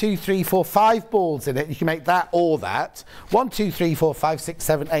 1, 2, 3, 4, 5 balls in it. You can make that or that. 1, 2, 3, 4, 5, 6,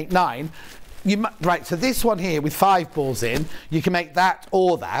 7, 8, 9. Right, so this one here with 5 balls in, you can make that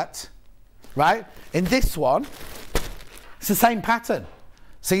or that, right? In this one, it's the same pattern.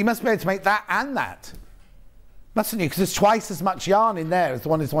 So you must be able to make that and that, mustn't you? Because there's twice as much yarn in there as the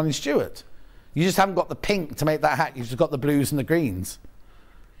one in Stuart. You just haven't got the pink to make that hat. You've just got the blues and the greens.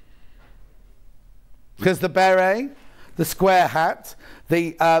 Because the beret, the square hat,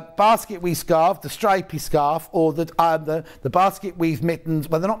 the basket weave scarf, the stripy scarf, or the basket weave mittens.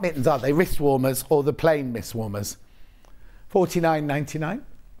 Well, they're not mittens, are they? Wrist warmers, or the plain wrist warmers. $49.99.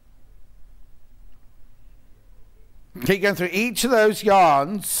 Keep going through. Each of those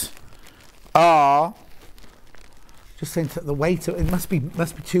yarns are just saying that the weight. It must be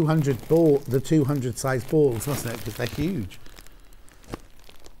 200 the 200 size balls, mustn't it? Because they're huge.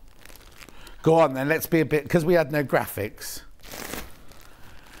 Go on then, let's be a bit, because we had no graphics.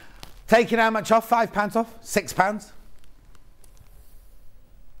 Taking how much off? £5 off? £6?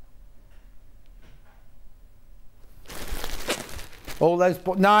 All those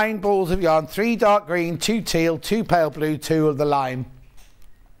 9 balls of yarn, 3 dark green, 2 teal, 2 pale blue, 2 of the lime.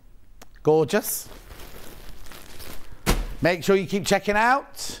 Gorgeous. Make sure you keep checking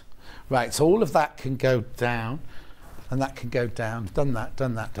out. Right, so all of that can go down. And that can go down. Done that,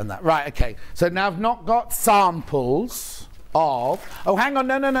 done that, done that. Right, okay. So now I've not got samples of... Oh, hang on.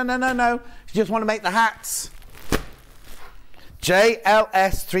 No. You just want to make the hats.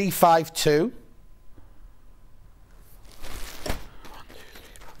 JLS352. 1, 2, 3,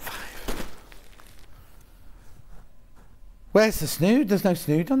 4, 5. Where's the snood? There's no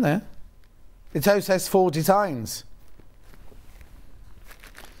snood on there. It also says 4 designs.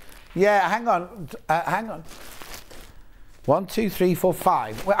 Yeah, hang on. Hang on. 1, 2, 3, 4,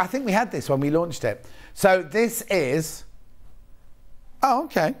 5. Well, I think we had this when we launched it. So this is... Oh,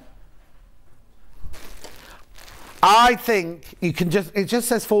 okay. I think you can just... It just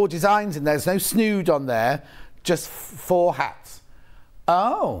says 4 designs in there. There's no snood on there. Just 4 hats.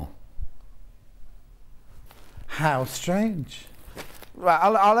 Oh. How strange. Right,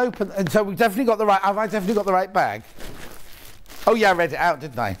 I'll open. And so we've definitely got the right. Have I definitely got the right bag? Oh yeah, I read it out,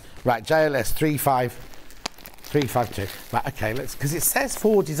 didn't I? Right, JLS 35352. Right, okay, let's, because it says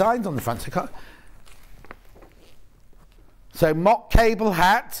 4 designs on the front, so I can't. So mock cable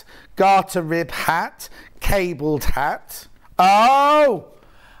hat, garter rib hat, cabled hat. Oh!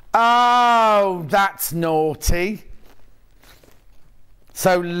 Oh, that's naughty.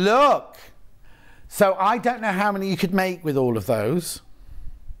 So look. So I don't know how many you could make with all of those.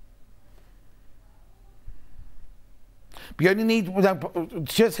 But you only need,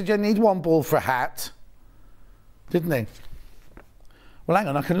 Stuart said you only need 1 ball for a hat. Didn't he? Well, hang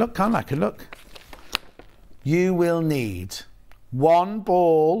on, I can look, can't I? I can look. You will need 1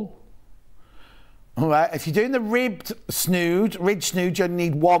 ball. All right, if you're doing the ridge snood, you only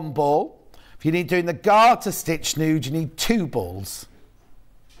need 1 ball. If you're doing the garter stitch snood, you need 2 balls.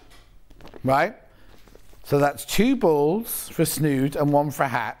 Right? So that's 2 balls for a snood and 1 for a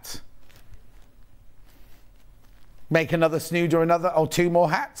hat. Make another snood or 2 more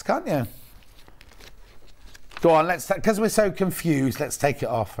hats, can't you? Go on, let's, because we're so confused, let's take it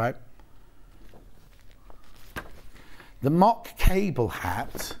off, right? The mock cable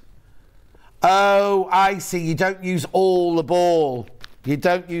hat. Oh, I see, you don't use all the ball. You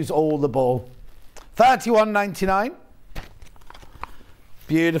don't use all the ball. £31.99.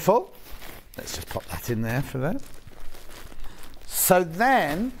 Beautiful. Let's just pop that in there for that. So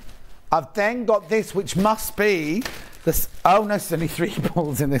then, I've then got this, which must be this. Oh no, there's only 3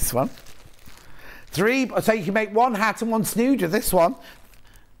 balls in this one. 3, so you can make 1 hat and 1 snood with this one.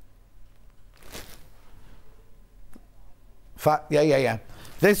 Yeah.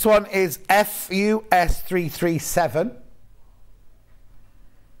 This one is FUS 337.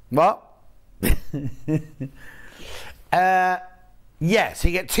 What? Yeah, so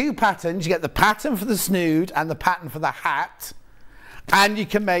you get 2 patterns. You get the pattern for the snood and the pattern for the hat. And you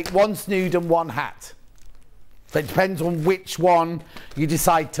can make 1 snood and 1 hat. So it depends on which one you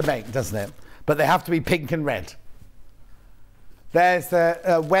decide to make, doesn't it? But they have to be pink and red. There's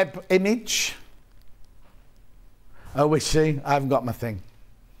the web image. Oh, is she? I haven't got my thing.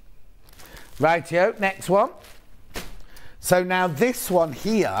 Rightio, next one. So now this one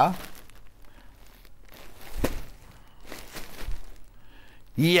here.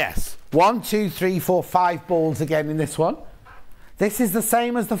 Yes, 1, 2, 3, 4, 5 balls again in this one. This is the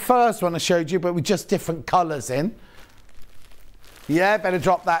same as the first one I showed you, but with just different colours in. Yeah, better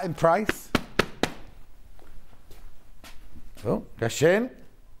drop that in price. Oh, dash in.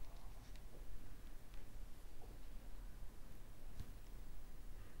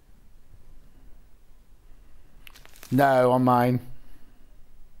 No, on mine.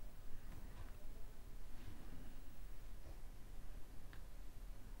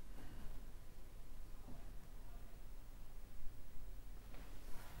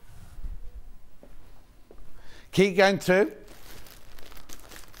 Keep going through.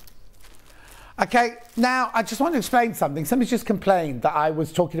 Okay, now I just want to explain something. Somebody just complained that I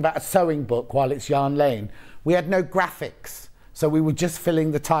was talking about a sewing book while it's Yarn Lane. We had no graphics, so we were just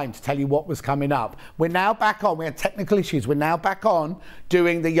filling the time to tell you what was coming up. We're now back on. We had technical issues. We're now back on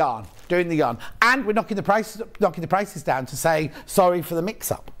doing the yarn, and we're knocking the prices down to say sorry for the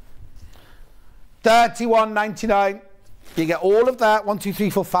mix-up. £31.99. You get all of that. 1, 2, 3,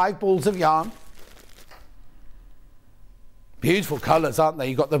 4, 5 balls of yarn. Beautiful colours, aren't they?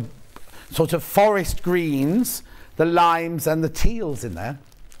 You've got the sort of forest greens, the limes and the teals in there.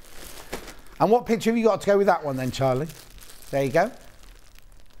 And what picture have you got to go with that one then, Charlie? There you go.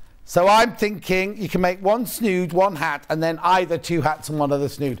 So I'm thinking you can make 1 snood, 1 hat, and then either 2 hats and 1 other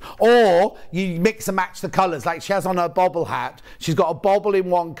snood. Or you mix and match the colours, like she has on her bobble hat. She's got a bobble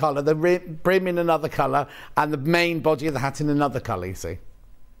in 1 colour, the brim in another colour, and the main body of the hat in another colour, you see.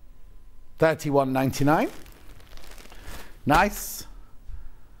 £31.99. Nice.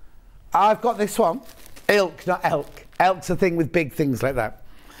 I've got this one. Ilk, not elk. Elk's a thing with big things like that.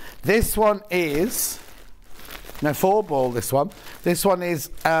 This one is, no, 4 ball, this one. This one is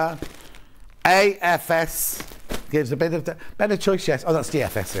AFS, gives a bit of, better choice, yes. Oh, that's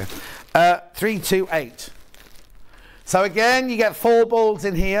DFS, yeah. 328. So again, you get 4 balls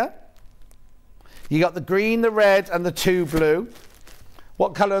in here. You got the green, the red, and the 2 blue.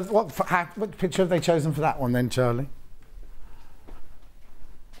 What colour, what picture have they chosen for that one then, Charlie?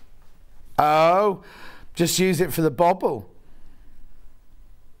 Oh, just use it for the bobble.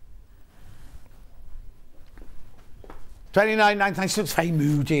 £29.99. She looks very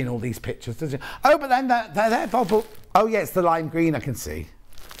moody in all these pictures, doesn't she? Oh, but then that bobble. Oh, yeah, it's the lime green, I can see.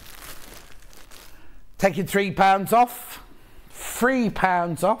 Taking £3 off.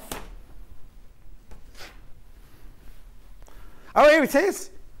 £3 off. Oh, here it is.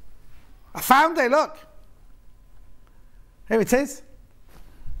 I found it, look. Here it is.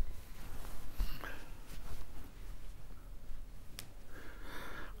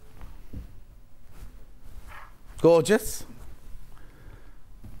 Gorgeous.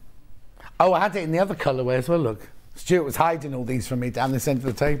 Oh, I had it in the other colourway as well, look. Stuart was hiding all these from me down this end of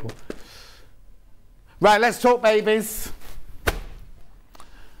the table. Right, let's talk babies.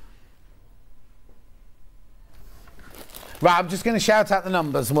 Right, I'm just going to shout out the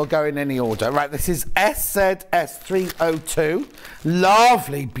numbers and we'll go in any order. Right, this is SZS302.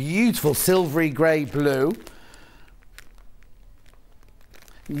 Lovely, beautiful silvery grey blue.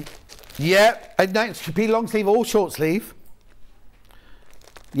 Yeah, no, it should be long sleeve or short sleeve.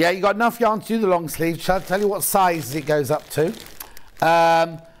 Yeah, you got enough yarn to do the long sleeve. Shall I tell you what sizes it goes up to?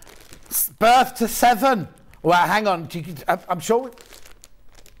 Birth to 7. Well, hang on. I'm sure.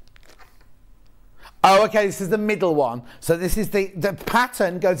 Oh, okay. This is the middle one. So this is the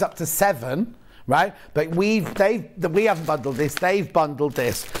pattern goes up to 7, right? But we haven't bundled this. They've bundled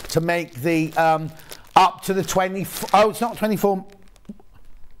this to make the up to the 24. Oh, it's not 24.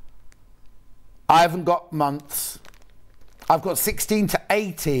 I haven't got months. I've got 16 to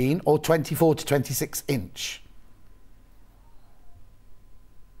 18 or 24 to 26 inch.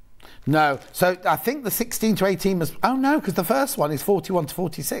 No, so I think the 16 to 18 must, oh no, because the first one is 41 to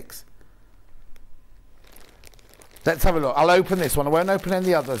 46. Let's have a look. I'll open this one. I won't open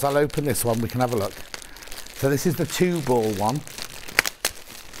any others. I'll open this one. We can have a look. So this is the 2-ball one.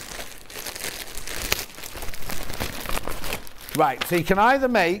 Right, so you can either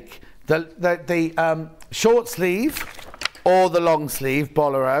make the short sleeve or the long sleeve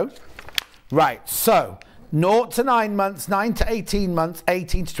bolero. Right, so 0 to 9 months, 9 to 18 months,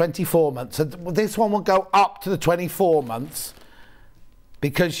 18 to 24 months. So this one will go up to the 24 months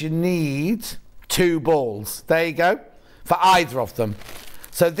because you need 2 balls. There you go, for either of them.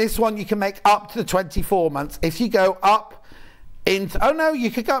 So this one you can make up to the 24 months. If you go up into, oh no, you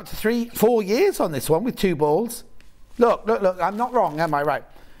could go up to 3-4 years on this one with 2 balls. Look, look, look, I'm not wrong, am I? Right.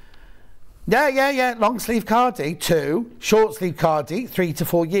 Yeah. Long sleeve cardie, 2. Short sleeve cardie, 3 to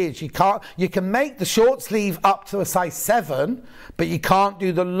 4 years. You can make the short sleeve up to a size 7, but you can't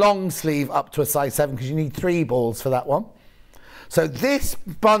do the long sleeve up to a size 7 because you need 3 balls for that one. So this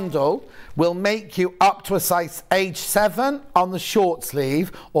bundle will make you up to a size age 7 on the short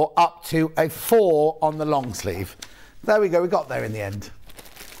sleeve or up to a 4 on the long sleeve. There we go, we got there in the end.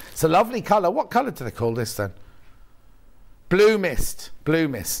 It's a lovely colour. What colour do they call this then? Blue mist. Blue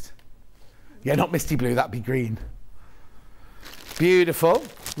mist. Yeah, not misty blue, that'd be green. Beautiful.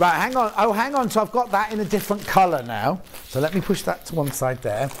 Right, hang on. Oh, hang on. So I've got that in a different colour now. So let me push that to one side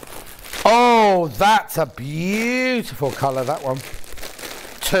there. Oh, that's a beautiful colour, that one.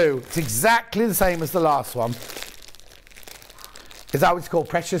 2. It's exactly the same as the last one. Is that what it's called?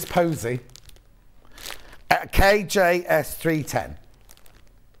 Precious Posy. KJS310.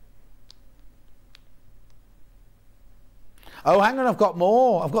 Oh, hang on, I've got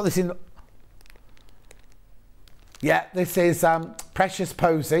more. I've got this in... Yeah, this is Precious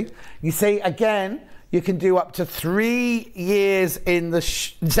Posy. You see, again, you can do up to 3 years in the...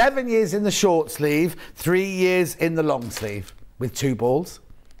 7 years in the short sleeve, 3 years in the long sleeve with 2 balls.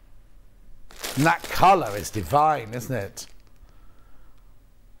 And that colour is divine, isn't it?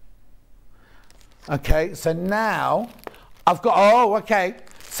 Okay, so now I've got... Oh, okay.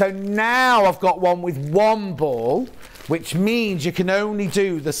 So now I've got one with 1 ball, which means you can only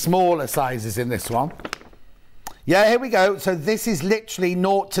do the smaller sizes in this one. Yeah, here we go. So this is literally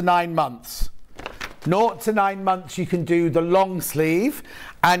 0 to 9 months. 0 to 9 months you can do the long sleeve,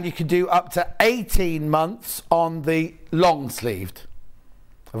 and you can do up to 18 months on the long sleeved.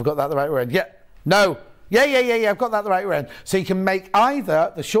 Have I got that the right way around? Yeah. No. Yeah, I've got that the right way around. So you can make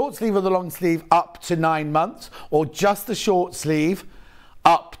either the short sleeve or the long sleeve up to 9 months, or just the short sleeve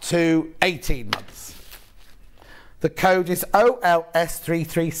up to 18 months. The code is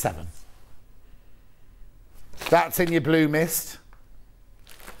OLS337. That's in your blue mist.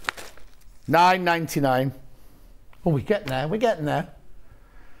 $9.99. Oh, we're getting there. We're getting there.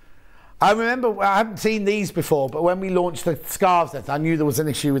 I remember, I haven't seen these before, but when we launched the scarves, I knew there was an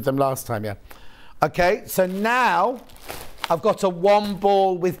issue with them last time, yeah. Okay, so now I've got a 1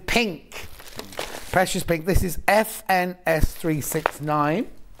 ball with pink. Precious pink. This is FNS369.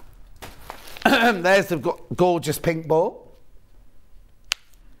 There's the gorgeous pink ball.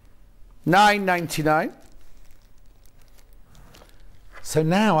 $9.99. So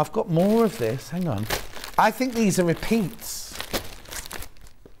now I've got more of this. Hang on. I think these are repeats.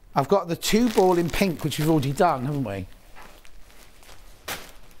 I've got the 2 ball in pink, which we've already done, haven't we?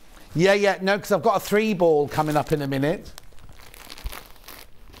 Yeah, no, because I've got a 3 ball coming up in a minute.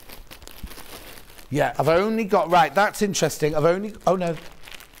 Yeah, I've only got, right, that's interesting. I've only, oh no.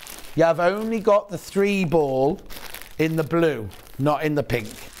 Yeah, I've only got the 3 ball in the blue, not in the pink.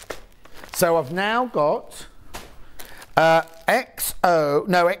 So I've now got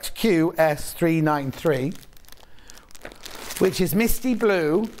XQS393, which is misty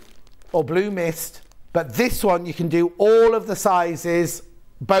blue or blue mist, but this one you can do all of the sizes,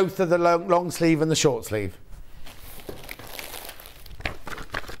 both of the long sleeve and the short sleeve.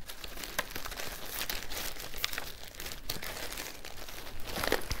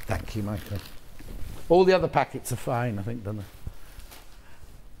 Thank you, Michael. All the other packets are fine, I think, don't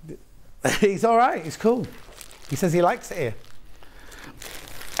they? He's all right, he's cool. He says he likes it here.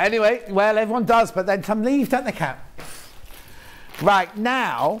 Anyway, well, everyone does, but then some leave, don't they, Kat? Right,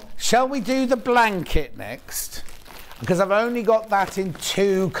 now, shall we do the blanket next? Because I've only got that in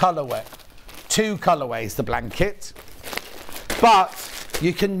 2 colorways, the blanket. But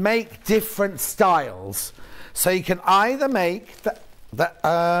you can make different styles. So you can either make the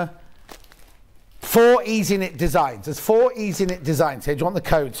 4 easy knit designs. There's 4 easy knit designs here. Do you want the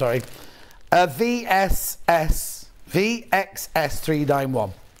code? Sorry.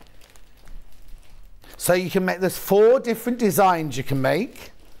 VXS391. So you can make, there's 4 different designs you can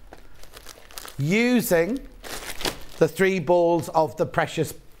make using the 3 balls of the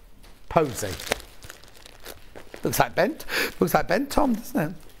precious posy. Looks like Ben Tom, doesn't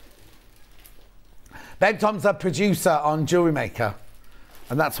it? Ben Tom's a producer on Jewellery Maker.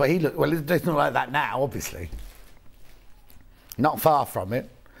 And that's why he looks, well, it doesn't look like that now, obviously. Not far from it.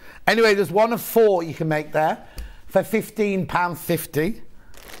 Anyway, there's 1 of 4 you can make there for £15.50.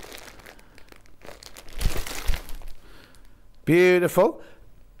 Beautiful.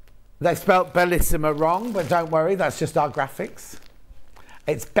 They spelt bellissima wrong, but don't worry, that's just our graphics.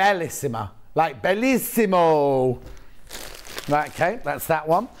 It's bellissima, like bellissimo. Right, okay, that's that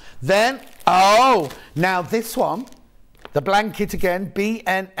one. Then, oh, now this one, the blanket again,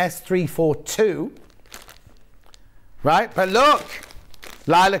 BNS342. Right, but look,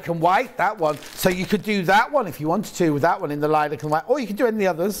 lilac and white, that one. So you could do that one if you wanted to, with that one in the lilac and white, or you could do any of the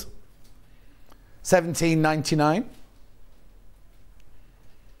others. £17.99.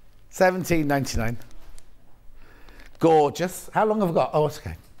 £17.99. Gorgeous. How long have I got? Oh, it's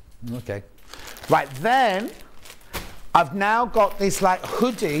okay. Okay. Right, then I've now got this like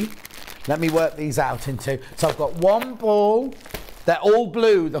hoodie. Let me work these out into. So I've got 1 ball. They're all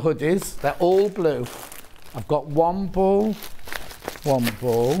blue, the hoodies. They're all blue. I've got 1 ball, 1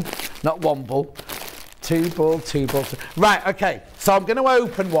 ball, not 1 ball, 2 ball, 2 ball. Right, okay. So I'm going to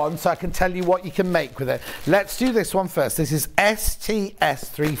open one so I can tell you what you can make with it. Let's do this one first. This is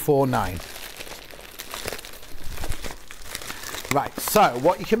STS349. Right, so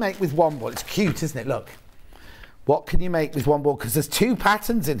what you can make with 1 ball. It's cute, isn't it? Look. What can you make with 1 ball? Because there's 2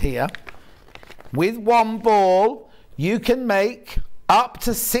 patterns in here. With 1 ball, you can make up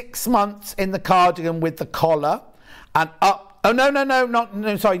to 6 months in the cardigan with the collar, and up. Oh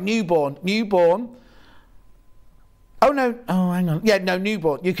no! Sorry, newborn. Oh no! Oh, hang on. Yeah, no,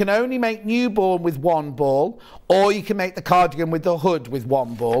 newborn. You can only make newborn with 1 ball, or you can make the cardigan with the hood with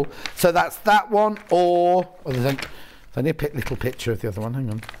 1 ball. So that's that one, or there's only a little picture of the other one. Hang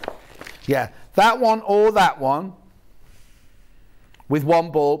on. Yeah, that one or that one with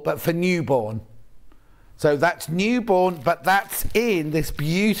 1 ball, but for newborn. So that's newborn, but that's in this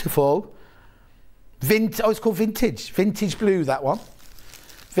beautiful vintage. Oh, it's called vintage blue. That one,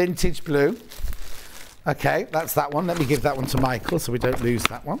 vintage blue. Okay, that's that one. Let me give that one to Michael so we don't lose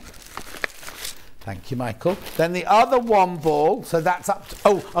that one. Thank you, Michael. Then the other 1 ball. So that's up to,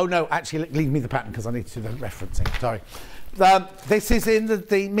 oh no, actually leave me the pattern because I need to do the referencing. Sorry. This is in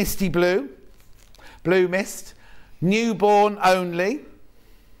the misty blue, blue mist, newborn only.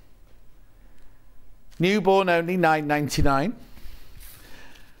 Newborn only, £9.99.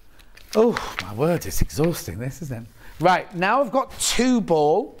 Oh, my word, it's exhausting this, isn't it? Right, now I've got 2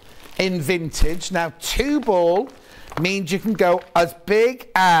 ball in vintage. Now 2 ball means you can go as big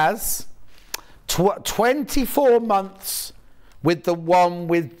as 24 months with the one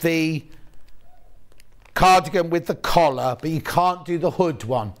with the cardigan with the collar, but you can't do the hood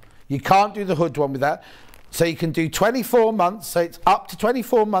one. You can't do the hood one with that. So you can do 24 months, so it's up to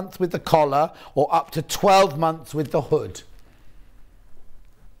 24 months with the collar, or up to 12 months with the hood.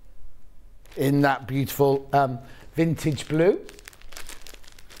 In that beautiful vintage blue.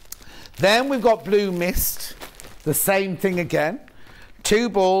 Then we've got blue mist, the same thing again. 2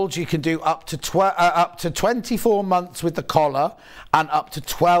 balls, you can do up to 24 months with the collar, and up to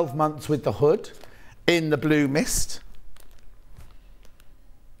 12 months with the hood in the blue mist.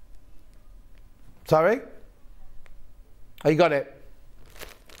 Sorry? Oh, you got it?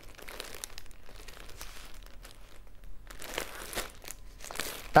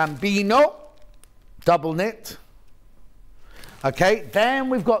 Bambino, double knit. Okay, then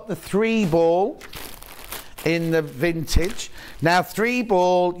we've got the 3-ball in the vintage. Now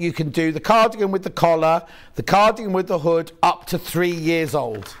 3-ball, you can do the cardigan with the collar, the cardigan with the hood, up to 3 years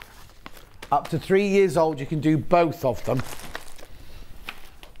old. Up to 3 years old, you can do both of them.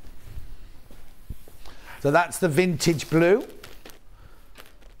 So that's the vintage blue.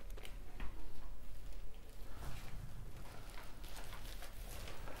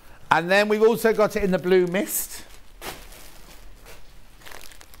 And then we've also got it in the blue mist.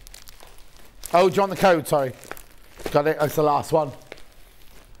 Oh, do you want the code? Sorry. Got it. That's the last one.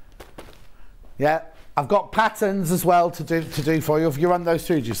 Yeah. I've got patterns as well to do for you. If you run those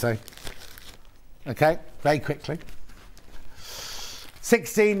through, do you say? Okay. Very quickly.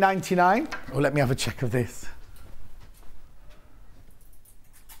 $16.99. Oh, let me have a check of this.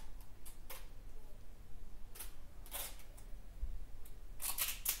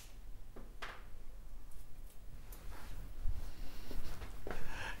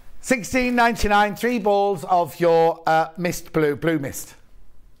 $16.99, 3 balls of your mist blue mist.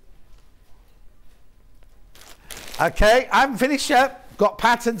 Okay, I haven't finished yet. Got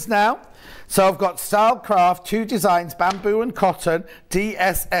patterns now. So I've got Stylecraft, 2 designs, bamboo and cotton,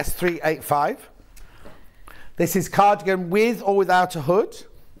 DSS385. This is cardigan with or without a hood,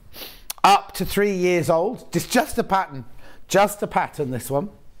 up to 3 years old. Just a pattern, this one.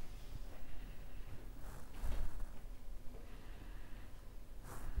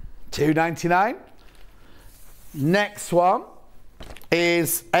 $2.99. Next one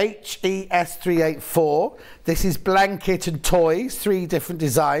is HES384. This is blanket and toys, 3 different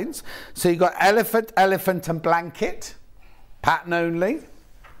designs. So you've got elephant, elephant and blanket, pattern only.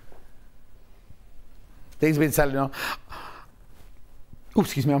 These have been selling on, oh,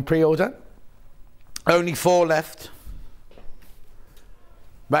 excuse me, on pre-order. Only 4 left.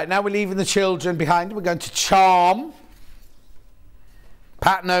 Right, now we're leaving the children behind. We're going to charm.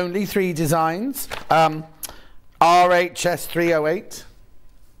 Pattern only, 3 designs. RHS308.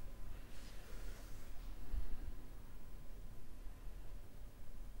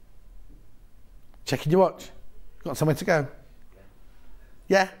 Checking your watch. Got somewhere to go?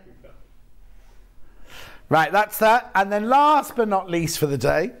 Yeah? Right, that's that. And then last but not least for the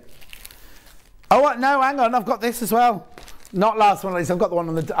day. Oh, what? No, hang on. I've got this as well. Not last but not least. I've got the one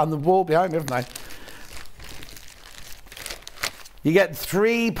on the wall behind me, haven't I? You get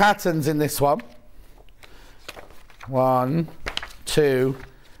 3 patterns in this one. 1, 2,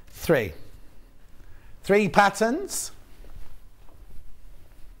 3. 3 patterns.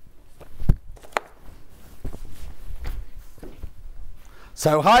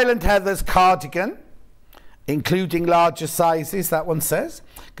 So Highland Heather's cardigan, including larger sizes, that one says,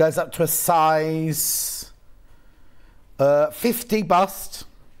 goes up to a size 50 bust.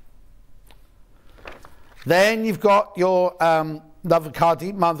 Then you've got your another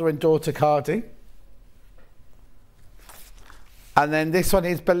cardi, mother and daughter cardi. And then this one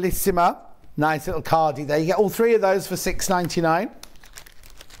is Bellissima, nice little cardi there. You get all 3 of those for $6.99.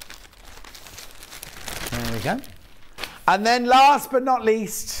 There we go. And then last but not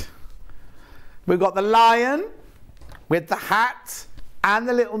least, we've got the lion with the hat and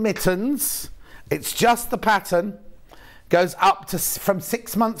the little mittens. It's just the pattern. Goes up to from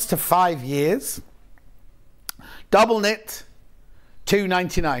 6 months to 5 years. Double knit,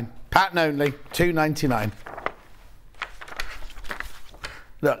 $2.99. Pattern only, $2.99.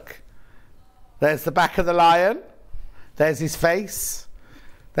 Look, there's the back of the lion. There's his face.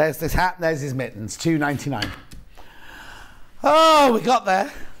 There's this hat. There's his mittens, $2.99. Oh, we got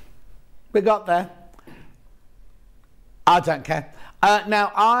there. We got there. I don't care.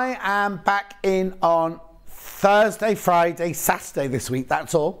 Now, I am back in on Thursday, Friday, Saturday this week.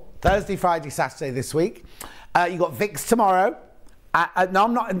 That's all. Thursday, Friday, Saturday this week. You got Vix tomorrow. No,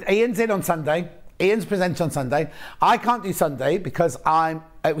 I'm not. Ian's in on Sunday. Ian's presenting on Sunday. I can't do Sunday because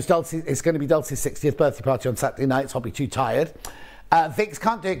it's going to be Dulcie's 60th birthday party on Saturday night, so I'll be too tired. Vix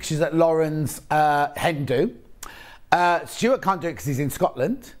can't do it because she's at Lauren's hen do. Stuart can't do it because he's in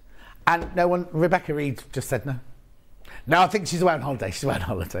Scotland. And no one, Rebecca Reed just said no. No, I think she's away on holiday. She's away on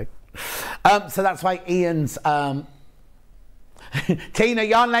holiday. So that's why Ian's... Tina,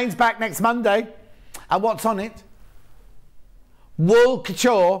 Yarn Lane's back next Monday. And what's on it? Wool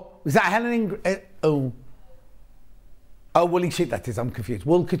Couture. Was that Helen Ingrid? Oh, Woolly Sheep, that is. I'm confused.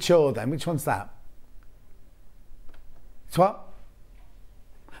 Wool Couture, then. Which one's that? It's what?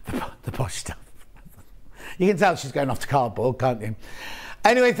 The posh stuff. You can tell she's going off to cardboard, can't you?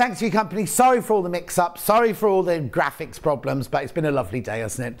 Anyway, thanks for your company. Sorry for all the mix-ups. Sorry for all the graphics problems, but it's been a lovely day,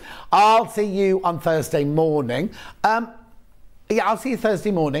 hasn't it? I'll see you on Thursday morning. Yeah, I'll see you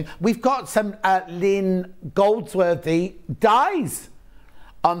Thursday morning. We've got some Lynn Goldsworthy dies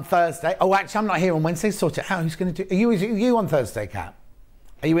on Thursday. Oh, actually, I'm not here on Wednesday. Sort it out. Who's going to do? Is it you on Thursday, Kat?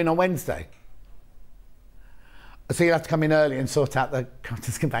 Are you in on Wednesday? So you'll have to come in early and sort out the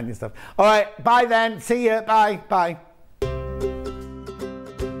Crafter's Companion stuff. All right, bye then. See you. Bye. Bye.